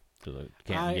go to the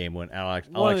Canton game when I'll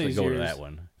actually go to that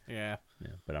one. Yeah,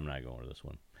 but I'm not going to this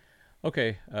one.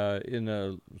 Okay, in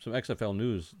some XFL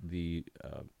news, the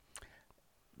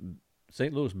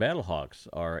St. Louis Battlehawks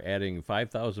are adding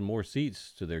 5,000 more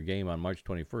seats to their game on March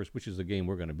 21st, which is the game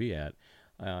we're going to be at.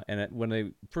 When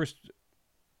they first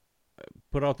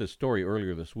put out this story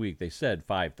earlier this week, they said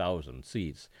 5,000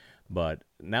 seats, but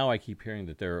now I keep hearing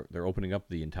that they're opening up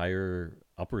the entire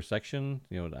upper section.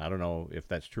 I don't know if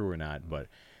that's true or not, but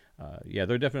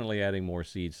they're definitely adding more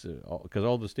seats because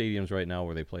all the stadiums right now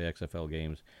where they play XFL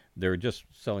games, they're just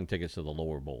selling tickets to the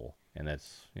lower bowl, and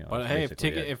that's But hey, if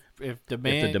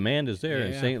the demand is there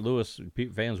and St. Louis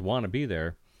fans want to be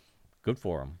there, good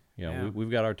for them. We've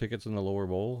got our tickets in the lower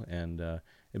bowl, and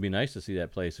it'd be nice to see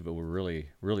that place if it were really,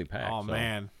 really packed. Oh,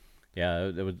 man. Yeah,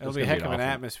 it'll be a heck of an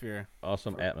atmosphere.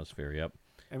 Awesome atmosphere, yep.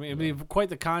 I mean, it'd be quite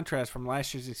the contrast from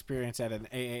last year's experience at an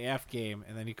AAF game,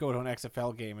 and then you go to an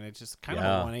XFL game, and it's just kind of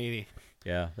a 180.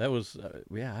 Yeah, that was,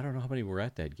 I don't know how many were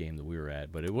at that game that we were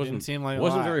at, but it wasn't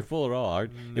very full at all.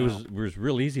 No. It was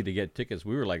real easy to get tickets.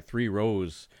 We were like 3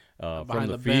 rows from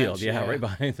the field. Bench, yeah, right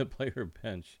behind the player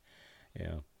bench.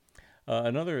 Yeah.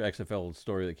 Another XFL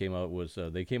story that came out was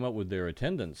they came out with their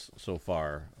attendance so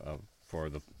far for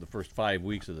the first 5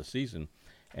 weeks of the season,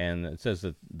 and it says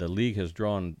that the league has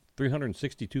drawn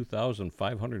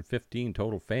 362,515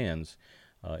 total fans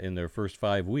in their first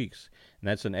 5 weeks, and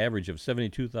that's an average of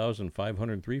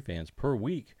 72,503 fans per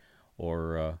week,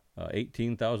 or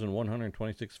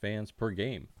 18,126 fans per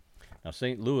game. Now,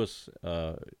 St. Louis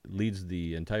leads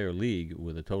the entire league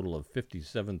with a total of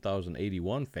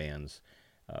 57,081 fans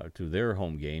to their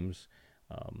home games.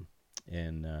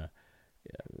 In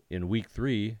week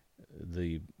 3,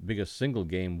 the biggest single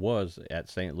game was at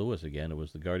St. Louis again. It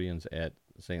was the Guardians at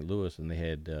St. Louis, and they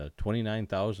had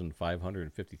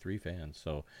 29,553 fans.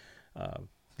 So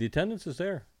the attendance is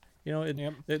there.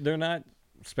 They're not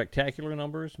spectacular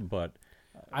numbers, but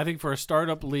I think for a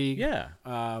startup league,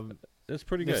 that's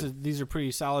pretty good. These are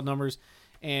pretty solid numbers.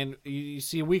 And you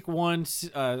see week 1,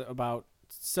 about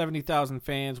 70,000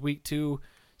 fans. Week 2,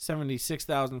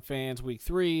 76,000 fans. Week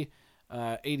 3,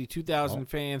 82,000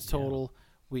 fans total.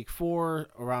 Week 4,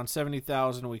 around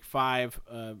 70,000. Week 5,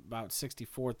 about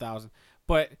 64,000.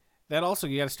 But that also,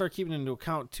 you got to start keeping into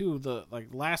account too.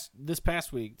 This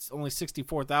past week, it's only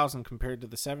 64,000 compared to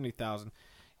the 70,000.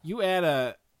 You add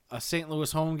a St. Louis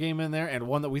home game in there, and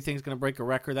one that we think is going to break a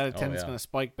record, that attendance is going to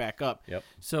spike back up. Yep.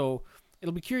 So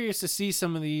it'll be curious to see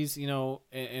some of these,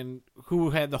 and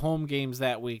who had the home games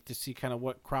that week to see kind of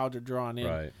what crowds are drawn in.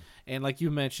 Right. And like you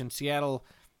mentioned, Seattle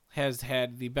has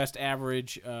had the best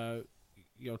average,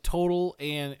 total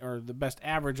or the best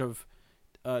average of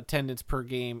attendance per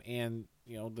game, and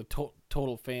the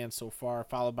total fans so far,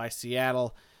 followed by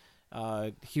Seattle,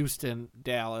 Houston,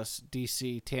 Dallas,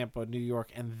 DC, Tampa, New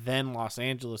York, and then Los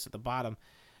Angeles at the bottom.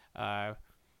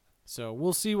 So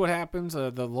we'll see what happens.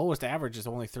 The lowest average is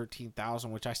only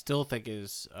 13,000, which I still think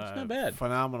is not bad.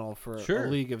 Phenomenal for a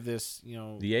league of this.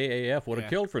 The AAF would have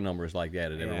killed for numbers like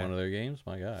that at every one of their games.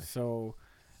 My gosh. So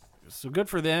good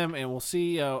for them, and we'll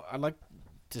see. I'd like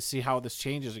to see how this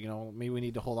changes. Maybe we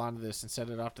need to hold on to this and set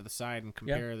it off to the side and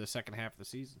compare the second half of the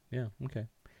season. Yeah. Okay.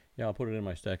 Yeah, I'll put it in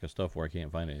my stack of stuff where I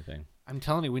can't find anything. I'm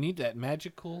telling you, we need that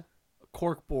magical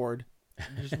cork board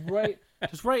just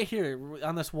right here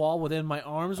on this wall within my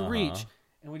arm's reach,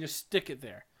 and we just stick it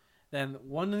there. Then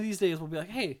one of these days we'll be like,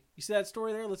 hey, you see that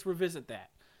story there? Let's revisit that.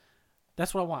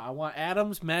 That's what I want. I want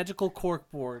Adam's magical cork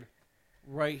board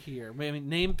right here. I mean,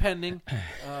 name pending.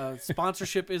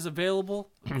 Sponsorship is available.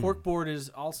 Cork board is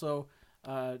also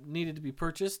needed to be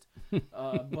purchased.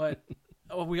 But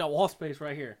we got wall space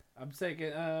right here. I'm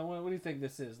thinking, what do you think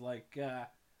this is? Like,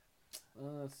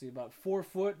 let's see, about 4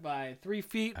 foot by 3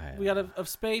 feet we got of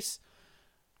space.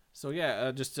 So,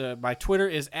 yeah, just my Twitter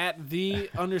is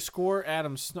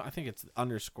 @the_Adam Snow. I think it's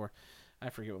 _. I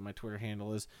forget what my Twitter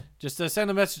handle is. Just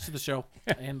send a message to the show,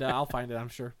 and I'll find it, I'm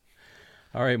sure.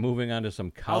 All right, moving on to some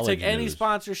college I'll take news. any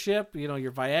sponsorship,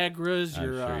 your Viagras,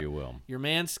 I'm sure you will. Your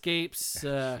Manscapes,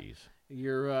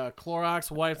 your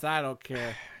Clorox wipes, I don't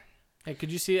care. Hey,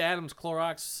 could you see Adam's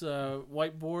Clorox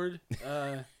whiteboard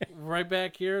right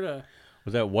back here to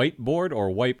Was that whiteboard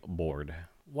or wipe board?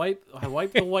 I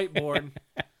wipe the whiteboard.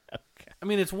 Okay. I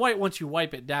mean, it's white once you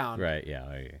wipe it down. Right, yeah.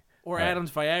 Or All right. Adam's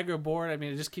Viagra board. I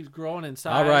mean, it just keeps growing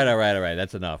inside. All right.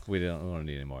 That's enough. We don't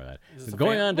need any more of that.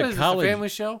 Going on to what is college. This, a family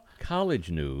show?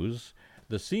 College news.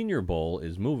 The Senior Bowl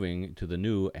is moving to the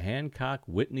new Hancock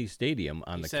Whitney Stadium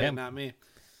on Not me.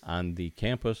 on the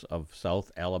campus of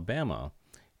South Alabama,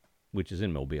 which is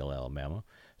in Mobile, Alabama.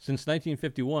 Since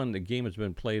 1951, the game has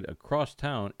been played across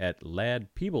town at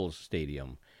Ladd Peebles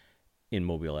Stadium in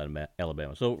Mobile,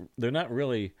 Alabama. So they're not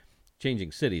really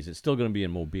changing cities. It's still going to be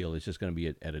in Mobile. It's just going to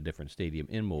be at a different stadium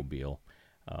in Mobile.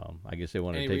 I guess they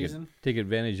want to take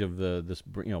advantage of this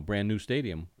brand new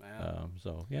stadium. Wow.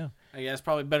 So yeah, I guess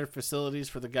probably better facilities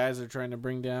for the guys they're trying to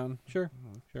bring down. Sure.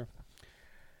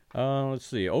 Let's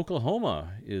see.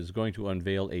 Oklahoma is going to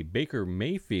unveil a Baker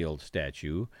Mayfield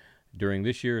statue during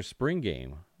this year's spring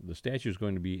game. The statue is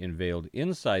going to be unveiled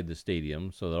inside the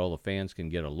stadium so that all the fans can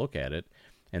get a look at it.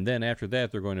 And then after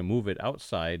that, they're going to move it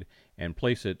outside and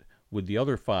place it with the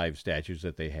other 5 statues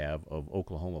that they have of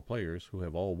Oklahoma players who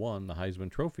have all won the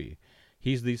Heisman Trophy.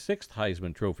 He's the 6th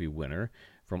Heisman Trophy winner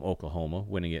from Oklahoma,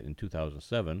 winning it in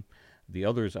 2007. The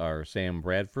others are Sam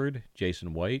Bradford,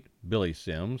 Jason White, Billy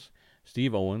Sims,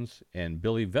 Steve Owens, and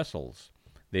Billy Vessels.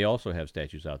 They also have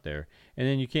statues out there. And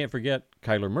then you can't forget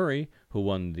Kyler Murray, who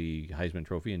won the Heisman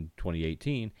Trophy in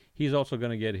 2018. He's also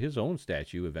going to get his own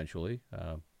statue eventually,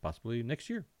 possibly next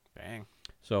year. Bang.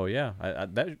 So, yeah,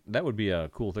 that would be a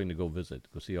cool thing to go visit,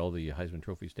 go see all the Heisman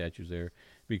Trophy statues there.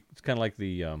 It's kind of like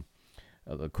the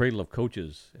Cradle of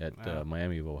Coaches at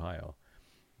Miami of Ohio.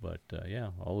 But, yeah,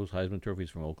 all those Heisman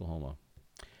Trophies from Oklahoma.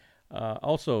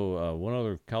 Also, one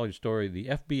other college story, the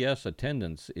FBS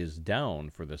attendance is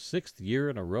down for the 6th year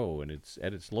in a row, and it's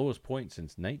at its lowest point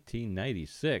since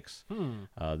 1996.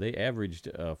 They averaged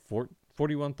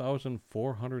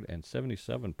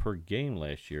 41,477 per game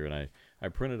last year, and I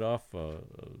printed off a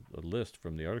list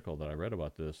from the article that I read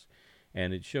about this,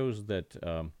 and it shows that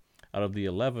out of the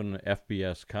 11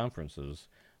 FBS conferences,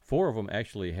 4 of them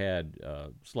actually had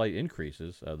slight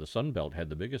increases. The Sun Belt had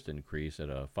the biggest increase at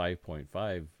a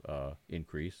 5.5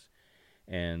 increase,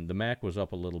 and the MAC was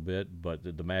up a little bit, but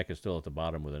the MAC is still at the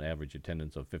bottom with an average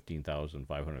attendance of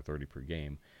 15,530 per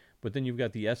game. But then you've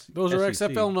got the Those are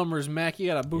XFL numbers, Mac. You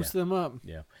got to boost them up.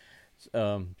 Yeah.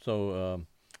 So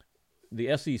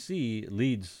the SEC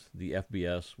leads the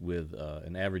FBS with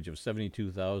an average of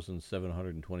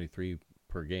 72,723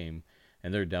 per game,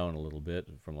 and they're down a little bit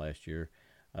from last year.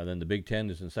 Then the Big Ten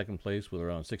is in second place with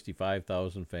around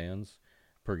 65,000 fans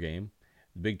per game.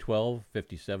 The Big 12,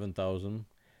 57,000.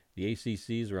 The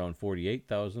ACC is around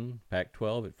 48,000.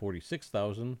 Pac-12 at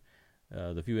 46,000.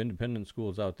 The few independent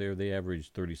schools out there, they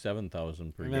average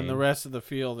 37,000 per game. And then the rest of the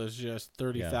field is just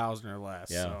 30,000 or less.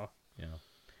 Yeah.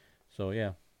 So,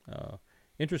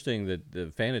 interesting that the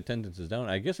fan attendance is down.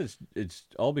 I guess it's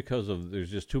all because of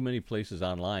there's just too many places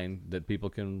online that people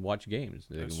can watch games.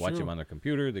 They can watch them on their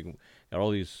computer. They can got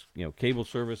all these cable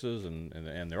services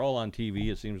and they're all on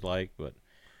TV. It seems like, but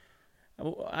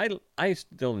I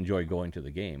still enjoy going to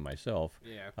the game myself.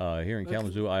 Yeah. Here in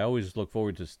Kalamazoo, I always look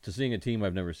forward to seeing a team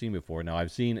I've never seen before. Now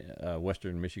I've seen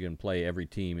Western Michigan play every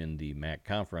team in the MAC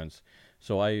conference,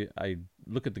 so I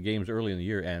look at the games early in the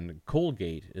year. And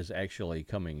Colgate is actually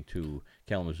coming to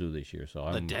Kalamazoo this year.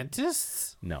 So the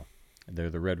dentists? No,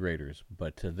 they're the Red Raiders,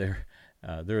 but they're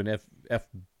an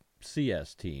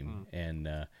FCS team, and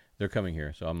they're coming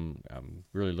here. So I'm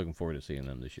really looking forward to seeing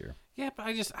them this year. Yeah, but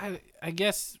I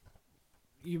guess.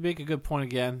 You make a good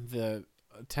point again. The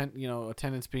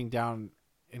attendance being down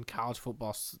in college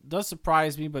football does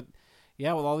surprise me, but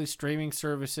yeah, with all these streaming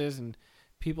services and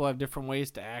people have different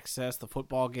ways to access the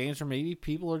football games, or maybe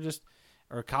people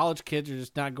or college kids are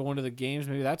just not going to the games.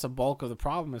 Maybe that's a bulk of the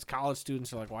problem. Is college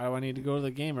students are like, why do I need to go to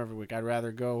the game every week? I'd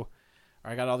rather go.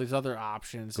 Or I got all these other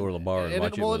options. Go to the bar and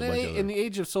watch it with a bunch of in the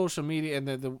age of social media and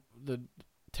the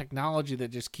technology that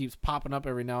just keeps popping up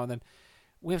every now and then.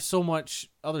 We have so much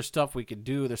other stuff we could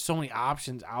do. There's so many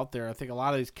options out there. I think a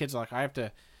lot of these kids are like, I have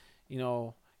to,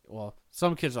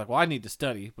 some kids are like, well, I need to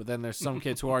study. But then there's some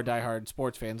kids who are diehard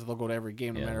sports fans. They'll go to every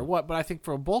game no matter what. But I think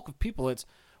for a bulk of people, it's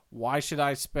why should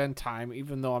I spend time,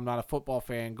 even though I'm not a football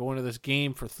fan, going to this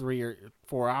game for 3 or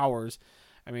 4 hours?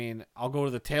 I mean, I'll go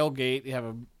to the tailgate,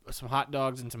 have some hot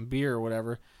dogs and some beer or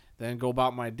whatever, then go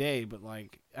about my day. But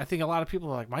I think a lot of people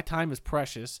are like, my time is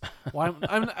precious. Well,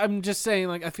 I'm just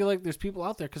saying, I feel like there's people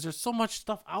out there because there's so much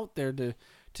stuff out there to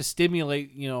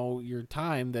stimulate, your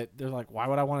time that they're like, why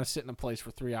would I want to sit in a place for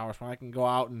 3 hours when I can go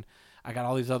out and I got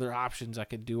all these other options I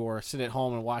could do, or sit at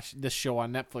home and watch this show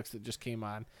on Netflix that just came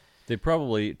on. They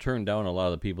probably turned down a lot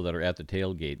of the people that are at the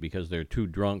tailgate because they're too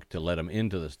drunk to let them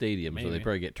into the stadium. Maybe. So they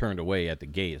probably get turned away at the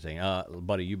gate saying,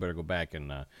 buddy, you better go back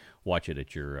and watch it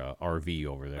at your RV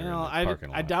over there in the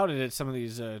parking lot. I doubt it at some of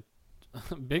these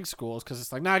big schools because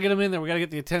it's like, nah, get them in there. We got to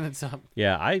get the attendance up.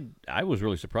 Yeah, I was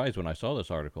really surprised when I saw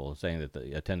this article saying that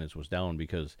the attendance was down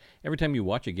because every time you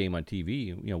watch a game on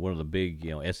TV, one of the big,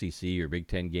 SEC or Big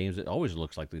Ten games, it always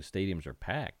looks like the stadiums are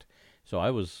packed. So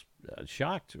I was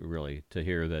shocked, really, to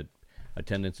hear that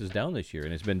attendance is down this year,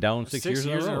 and it's been down 6 years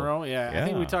in a row. Yeah, I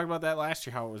think we talked about that last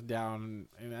year, how it was down,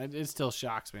 and it still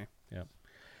shocks me. Yeah.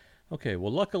 Okay,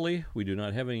 well, luckily, we do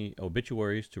not have any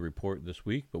obituaries to report this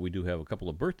week, but we do have a couple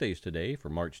of birthdays today. For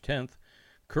March 10th,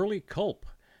 Curly Culp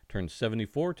turned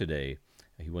 74 today.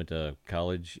 He went to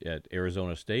college at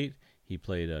Arizona State. He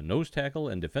played nose tackle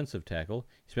and defensive tackle.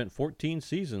 He spent 14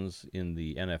 seasons in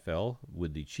the NFL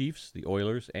with the Chiefs, the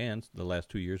Oilers, and the last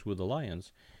 2 years with the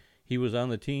Lions. He was on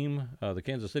the team, the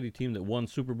Kansas City team that won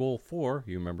Super Bowl IV.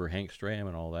 You remember Hank Stram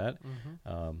and all that.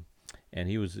 Mm-hmm. And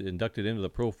he was inducted into the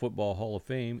Pro Football Hall of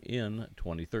Fame in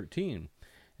 2013.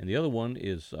 And the other one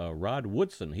is Rod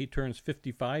Woodson. He turns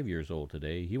 55 years old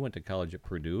today. He went to college at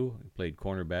Purdue, played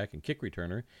cornerback and kick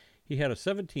returner. He had a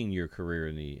 17-year career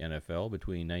in the NFL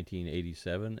between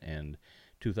 1987 and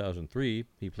 2003.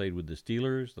 He played with the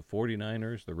Steelers, the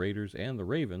 49ers, the Raiders, and the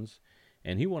Ravens.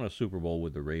 And he won a Super Bowl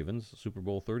with the Ravens, Super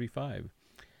Bowl 35.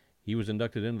 He was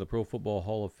inducted into the Pro Football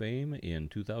Hall of Fame in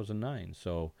 2009.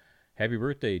 So happy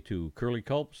birthday to Curly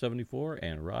Culp, 74,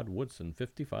 and Rod Woodson,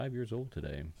 55 years old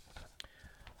today.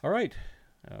 All right,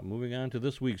 moving on to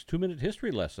this week's 2-minute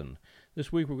history lesson.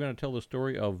 This week we're going to tell the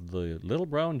story of the Little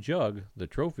Brown Jug, the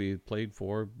trophy played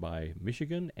for by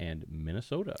Michigan and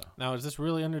Minnesota. Now, is this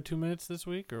really under 2 minutes this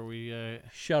week, or are we...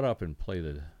 Shut up and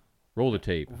roll the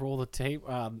tape. Roll the tape.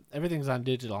 Everything's on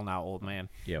digital now, old man.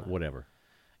 Yeah, whatever.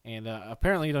 And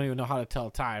apparently you don't even know how to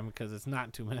tell time because it's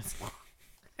not 2 minutes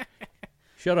long.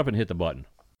 Shut up and hit the button.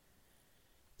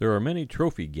 There are many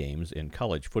trophy games in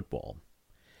college football.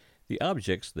 The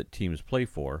objects that teams play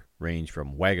for range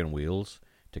from wagon wheels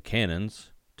to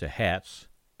cannons to hats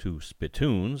to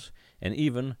spittoons and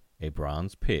even a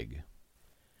bronze pig.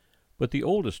 But the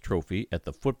oldest trophy at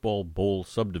the football bowl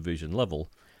subdivision level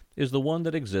is the one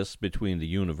that exists between the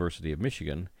University of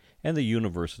Michigan and the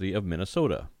University of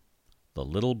Minnesota, the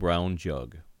Little Brown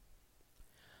Jug.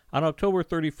 On October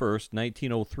 31st,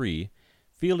 1903,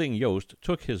 Fielding Yost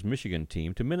took his Michigan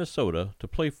team to Minnesota to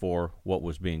play for what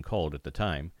was being called at the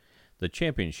time the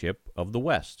Championship of the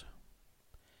West.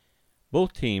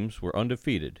 Both teams were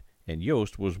undefeated, and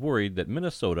Yost was worried that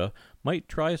Minnesota might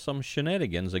try some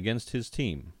shenanigans against his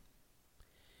team.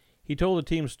 He told the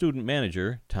team's student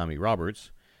manager, Tommy Roberts,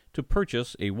 to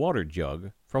purchase a water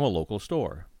jug from a local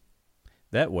store.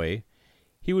 That way,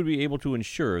 he would be able to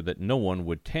ensure that no one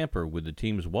would tamper with the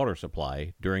team's water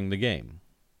supply during the game.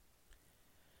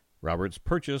 Roberts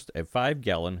purchased a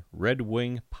 5-gallon Red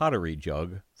Wing pottery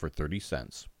jug for 30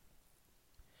 cents.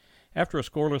 After a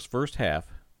scoreless first half,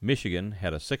 Michigan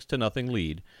had a 6-0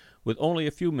 lead with only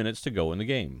a few minutes to go in the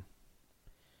game.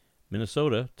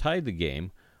 Minnesota tied the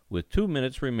game with 2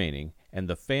 minutes remaining, and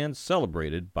the fans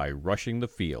celebrated by rushing the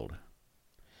field.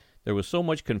 There was so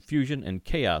much confusion and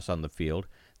chaos on the field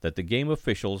that the game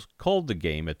officials called the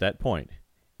game at that point,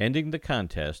 ending the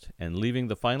contest and leaving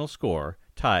the final score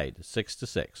tied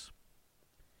 6-6.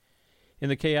 In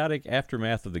the chaotic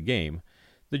aftermath of the game,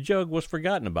 the jug was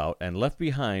forgotten about and left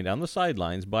behind on the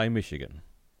sidelines by Michigan.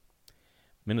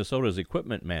 Minnesota's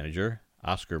equipment manager,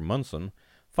 Oscar Munson,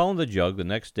 found the jug the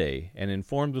next day and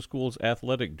informed the school's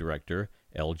athletic director,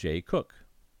 L.J. Cook.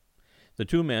 The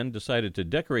two men decided to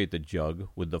decorate the jug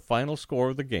with the final score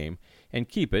of the game and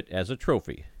keep it as a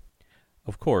trophy.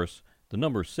 Of course, the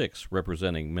number 6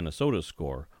 representing Minnesota's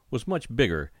score was much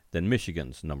bigger than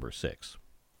Michigan's number 6.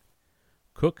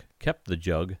 Cook kept the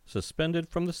jug suspended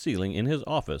from the ceiling in his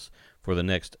office for the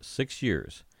next 6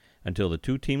 years, until the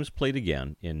two teams played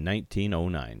again in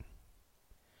 1909.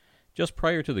 Just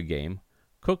prior to the game,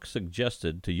 Cook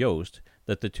suggested to Yost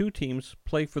that the two teams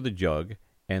play for the jug,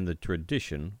 and the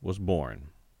tradition was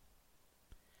born.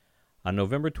 On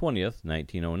November 20th,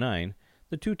 1909,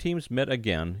 the two teams met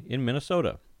again in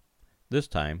Minnesota. This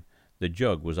time, the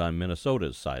jug was on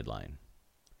Minnesota's sideline.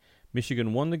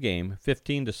 Michigan won the game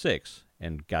 15-6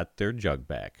 and got their jug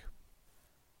back.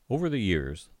 Over the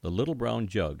years, the Little Brown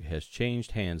Jug has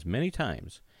changed hands many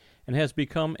times and has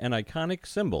become an iconic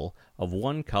symbol of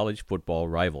one college football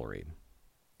rivalry.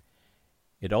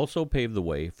 It also paved the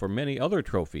way for many other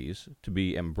trophies to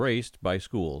be embraced by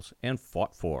schools and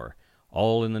fought for,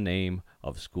 all in the name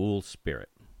of school spirit.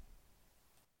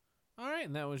 All right,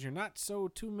 and that was your not-so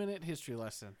 2-minute history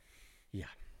lesson. Yeah.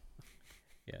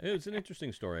 Yeah, it was an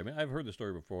interesting story. I mean, I've heard the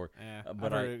story before, Yeah,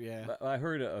 but I've heard it, yeah. I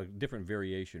heard a different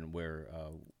variation where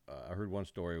I heard one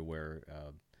story where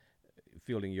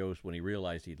Fielding Yost, when he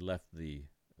realized he'd left the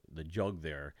jug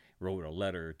there, wrote a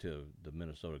letter to the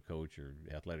Minnesota coach or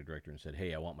athletic director and said,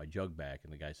 "Hey, I want my jug back."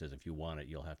 And the guy says, "If you want it,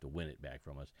 you'll have to win it back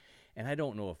from us." And I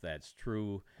don't know if that's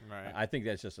true. Right. I think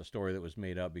that's just a story that was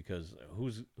made up because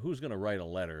who's going to write a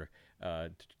letter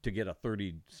to get a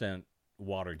 30-cent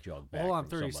water jug back? Hold on,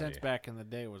 from 30 somebody? cents back in the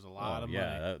day was a lot of money.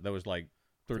 Yeah, that was like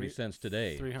 30 cents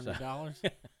today. $300.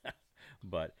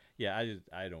 But yeah,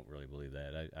 I don't really believe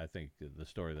that. I think the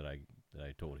story that I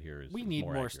told here is We need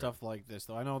more accurate. stuff like this,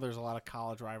 though. I know there's a lot of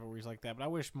college rivalries like that, but I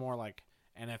wish more like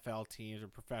NFL teams or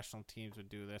professional teams would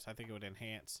do this. I think it would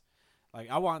enhance. Like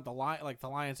I want the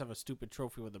Lions have a stupid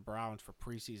trophy with the Browns for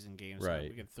preseason games. Right. So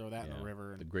we can throw that in the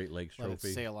river and the Great Lakes let Trophy.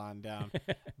 it sail on down.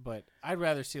 But I'd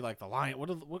rather see like the Lion.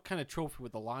 What kind of trophy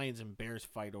would the Lions and Bears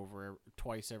fight over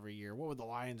twice every year? What would the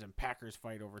Lions and Packers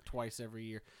fight over twice every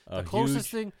year?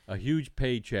 The A huge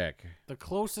paycheck. The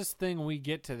closest thing we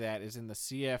get to that is in the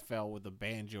CFL with the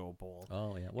Banjo Bowl.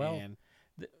 Oh yeah. Well,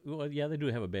 they do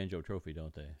have a banjo trophy,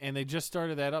 don't they? And they just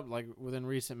started that up like within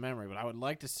recent memory. But I would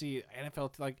like to see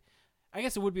NFL like. I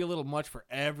guess it would be a little much for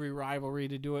every rivalry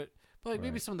to do it, but like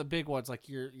maybe some of the big ones, like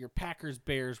your Packers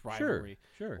Bears rivalry,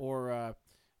 Sure. Or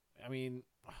I mean,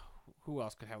 who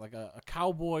else could have like a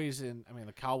Cowboys and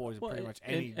the Cowboys are pretty much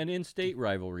any an in-state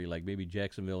rivalry, like maybe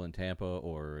Jacksonville and Tampa,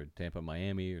 or Tampa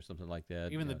Miami, or something like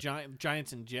that. even the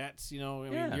Giants and Jets. I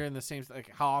mean, Yeah. you're in the same. Like,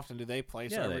 how often do they play?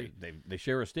 Yeah, So they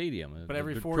share a stadium, but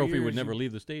every the 4 trophy years would never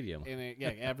leave the stadium. and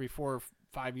every 4 or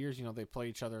 5 years, they play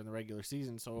each other in the regular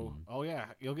season. So, oh yeah,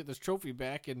 you'll get this trophy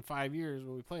back in 5 years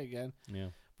when we play again. Yeah.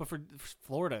 But for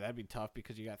Florida, that'd be tough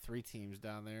because you got 3 teams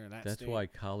down there, and that's why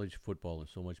college football is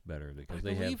so much better, because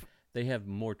they have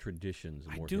more traditions.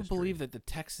 And I more do history. believe that the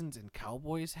Texans and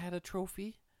Cowboys had a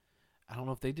trophy. I don't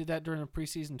know if they did that during the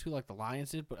preseason too, like the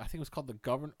Lions did, but I think it was called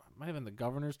might have been the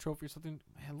Governor's Trophy or something.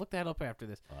 Man, look that up after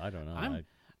this. I don't know.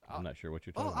 I'm not sure what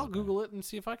you're talking about. I'll Google it and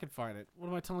see if I can find it. What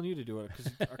am I telling you to do it?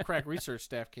 Because our crack research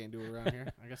staff can't do it around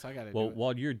here. I guess I got to do it. Well,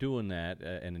 while you're doing that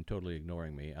and totally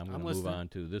ignoring me, I'm going to move on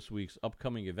to this week's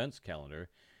upcoming events calendar.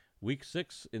 Week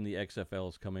 6 in the XFL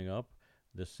is coming up.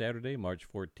 This Saturday, March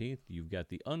 14th, you've got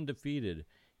the undefeated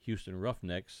Houston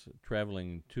Roughnecks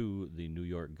traveling to the New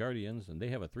York Guardians, and they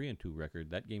have a 3-2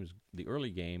 record. That game's the early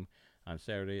game on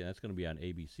Saturday, and that's going to be on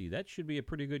ABC. That should be a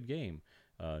pretty good game.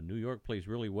 New York plays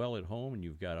really well at home, and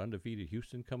you've got undefeated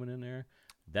Houston coming in there.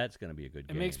 That's going to be a good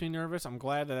game. It makes me nervous. I'm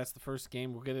glad that that's the first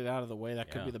game. We'll get it out of the way.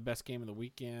 That could be the best game of the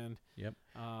weekend. Yep.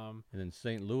 And then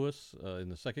St. Louis in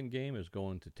the second game is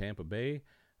going to Tampa Bay.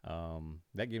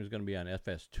 That game is going to be on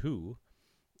FS2.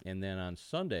 And then on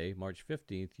Sunday, March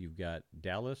 15th, you've got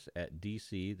Dallas at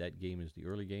D.C. That game is the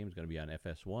early game. It's going to be on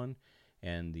FS1.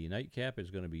 And the nightcap is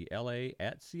going to be L.A.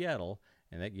 at Seattle,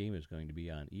 and that game is going to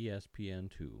be on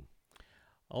ESPN2.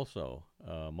 Also,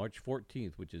 March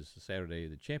 14th, which is Saturday,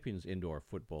 the Champions Indoor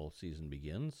Football season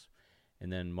begins.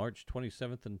 And then March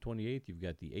 27th and 28th, you've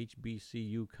got the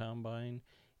HBCU Combine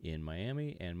in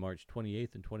Miami. And March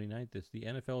 28th and 29th, it's the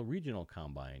NFL Regional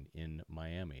Combine in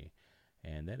Miami.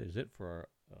 And that is it for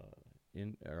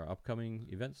our upcoming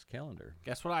events calendar.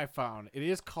 Guess what I found? It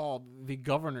is called the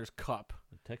Governor's Cup.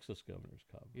 The Texas Governor's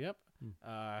Cup. Yep.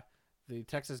 The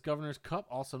Texas Governor's Cup,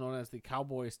 also known as the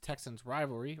Cowboys-Texans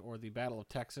rivalry, or the Battle of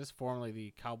Texas, formerly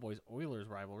the Cowboys-Oilers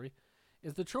rivalry,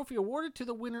 is the trophy awarded to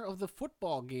the winner of the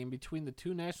football game between the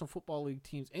 2 National Football League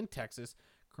teams in Texas,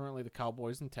 currently the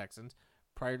Cowboys and Texans.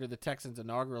 Prior to the Texans'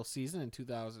 inaugural season in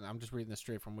 2000, I'm just reading this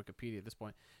straight from Wikipedia at this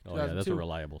point. Oh, yeah, that's a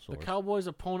reliable source. The Cowboys'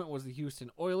 opponent was the Houston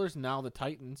Oilers, now the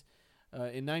Titans.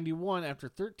 In 91, after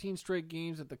 13 straight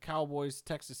games at the Cowboys'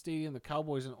 Texas Stadium, the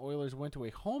Cowboys and Oilers went to a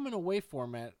home and away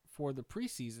format for the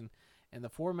preseason, and the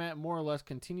format more or less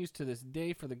continues to this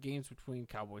day for the games between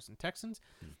Cowboys and Texans.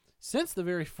 Since the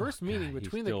very first meeting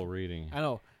between he's still reading. I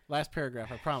know, last paragraph,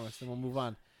 I promise, then we'll move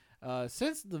on.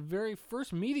 Since the very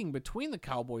first meeting between the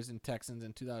Cowboys and Texans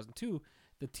in 2002,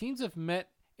 the teams have met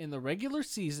in the regular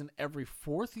season every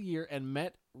 4th year and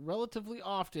met relatively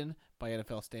often by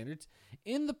NFL standards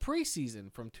in the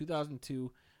preseason from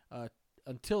 2002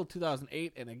 until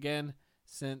 2008, and again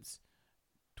since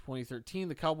 2013.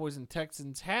 The Cowboys and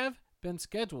Texans have been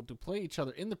scheduled to play each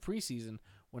other in the preseason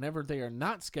whenever they are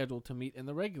not scheduled to meet in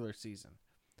the regular season.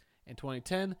 In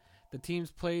 2010, the teams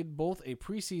played both a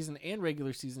preseason and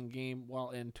regular season game,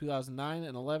 while in 2009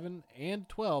 and 11 and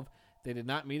 12, they did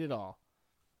not meet at all.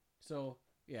 So,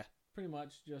 yeah, pretty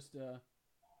much just...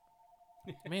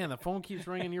 Man, the phone keeps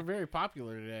ringing. You're very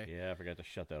popular today. Yeah, I forgot to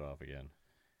shut that off again.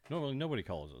 Normally, nobody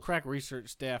calls us. Crack research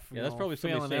staff. Yeah, that's probably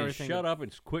somebody saying, everything. shut up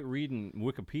and quit reading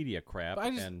Wikipedia crap.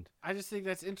 But I just think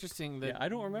that's interesting. That I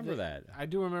don't remember that. I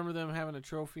do remember them having a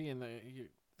trophy, and they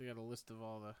got a list of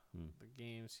all the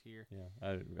games here.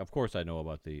 Yeah, of course I know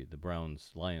about the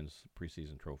Browns-Lions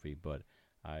preseason trophy, but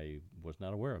I was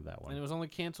not aware of that one. And it was only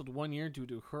canceled 1 year due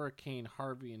to Hurricane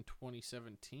Harvey in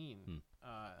 2017.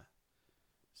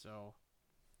 So,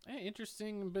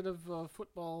 interesting bit of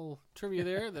football trivia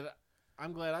there that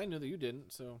I'm glad I knew that you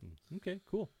didn't. So, okay,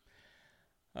 cool.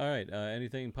 All right,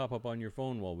 anything pop up on your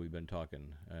phone while we've been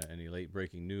talking? Any late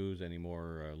breaking news? Any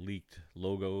more leaked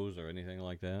logos or anything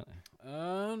like that?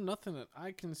 Nothing that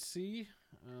I can see.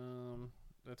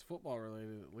 That's football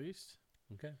related, at least.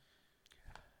 Okay.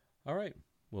 All right.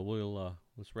 Well,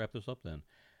 let's wrap this up then.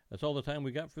 That's all the time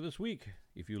we got for this week.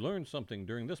 If you learned something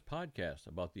during this podcast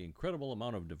about the incredible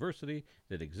amount of diversity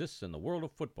that exists in the world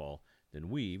of football, then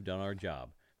we've done our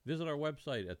job. Visit our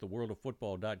website at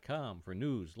theworldoffootball.com for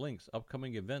news, links,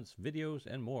 upcoming events, videos,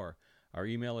 and more. Our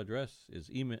email address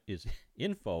is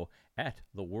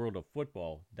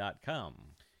info@theworldoffootball.com.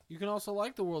 You can also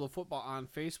like The World of Football on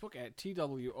Facebook at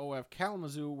TWOF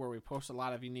Kalamazoo, where we post a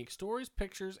lot of unique stories,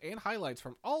 pictures, and highlights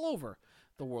from all over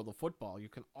the world of football. You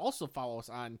can also follow us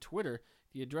on Twitter.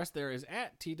 The address there is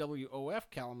at TWOF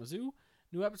Kalamazoo.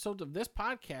 New episodes of this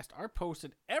podcast are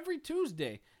posted every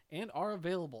Tuesday and are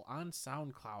available on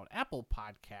SoundCloud, Apple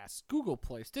Podcasts, Google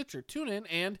Play, Stitcher, TuneIn,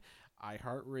 and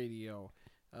iHeartRadio.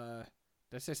 Did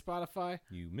I say Spotify?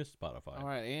 You missed Spotify. All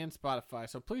right, and Spotify.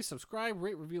 So please subscribe,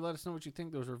 rate, review. Let us know what you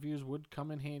think. Those reviews would come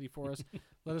in handy for us.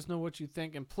 Let us know what you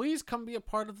think. And please come be a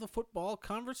part of the football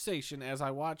conversation as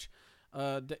I watch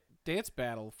dance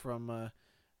battle from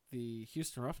the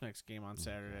Houston Roughnecks game on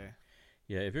Saturday.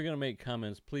 Yeah, if you're going to make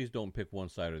comments, please don't pick one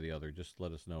side or the other. Just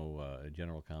let us know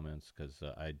general comments, because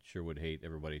I sure would hate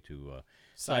everybody to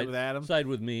side with Adam, side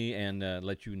with me, and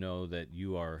let you know that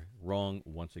you are wrong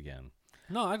once again.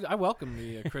 No, I welcome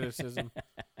the criticism.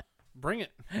 Bring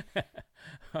it.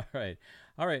 All right.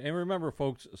 And remember,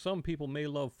 folks, some people may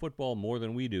love football more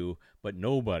than we do, but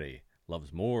nobody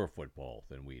loves more football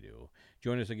than we do.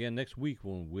 Join us again next week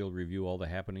when we'll review all the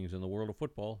happenings in the world of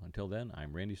football. Until then,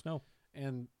 I'm Randy Snow.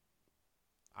 And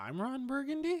I'm Ron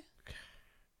Burgundy.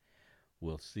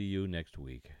 We'll see you next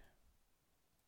week.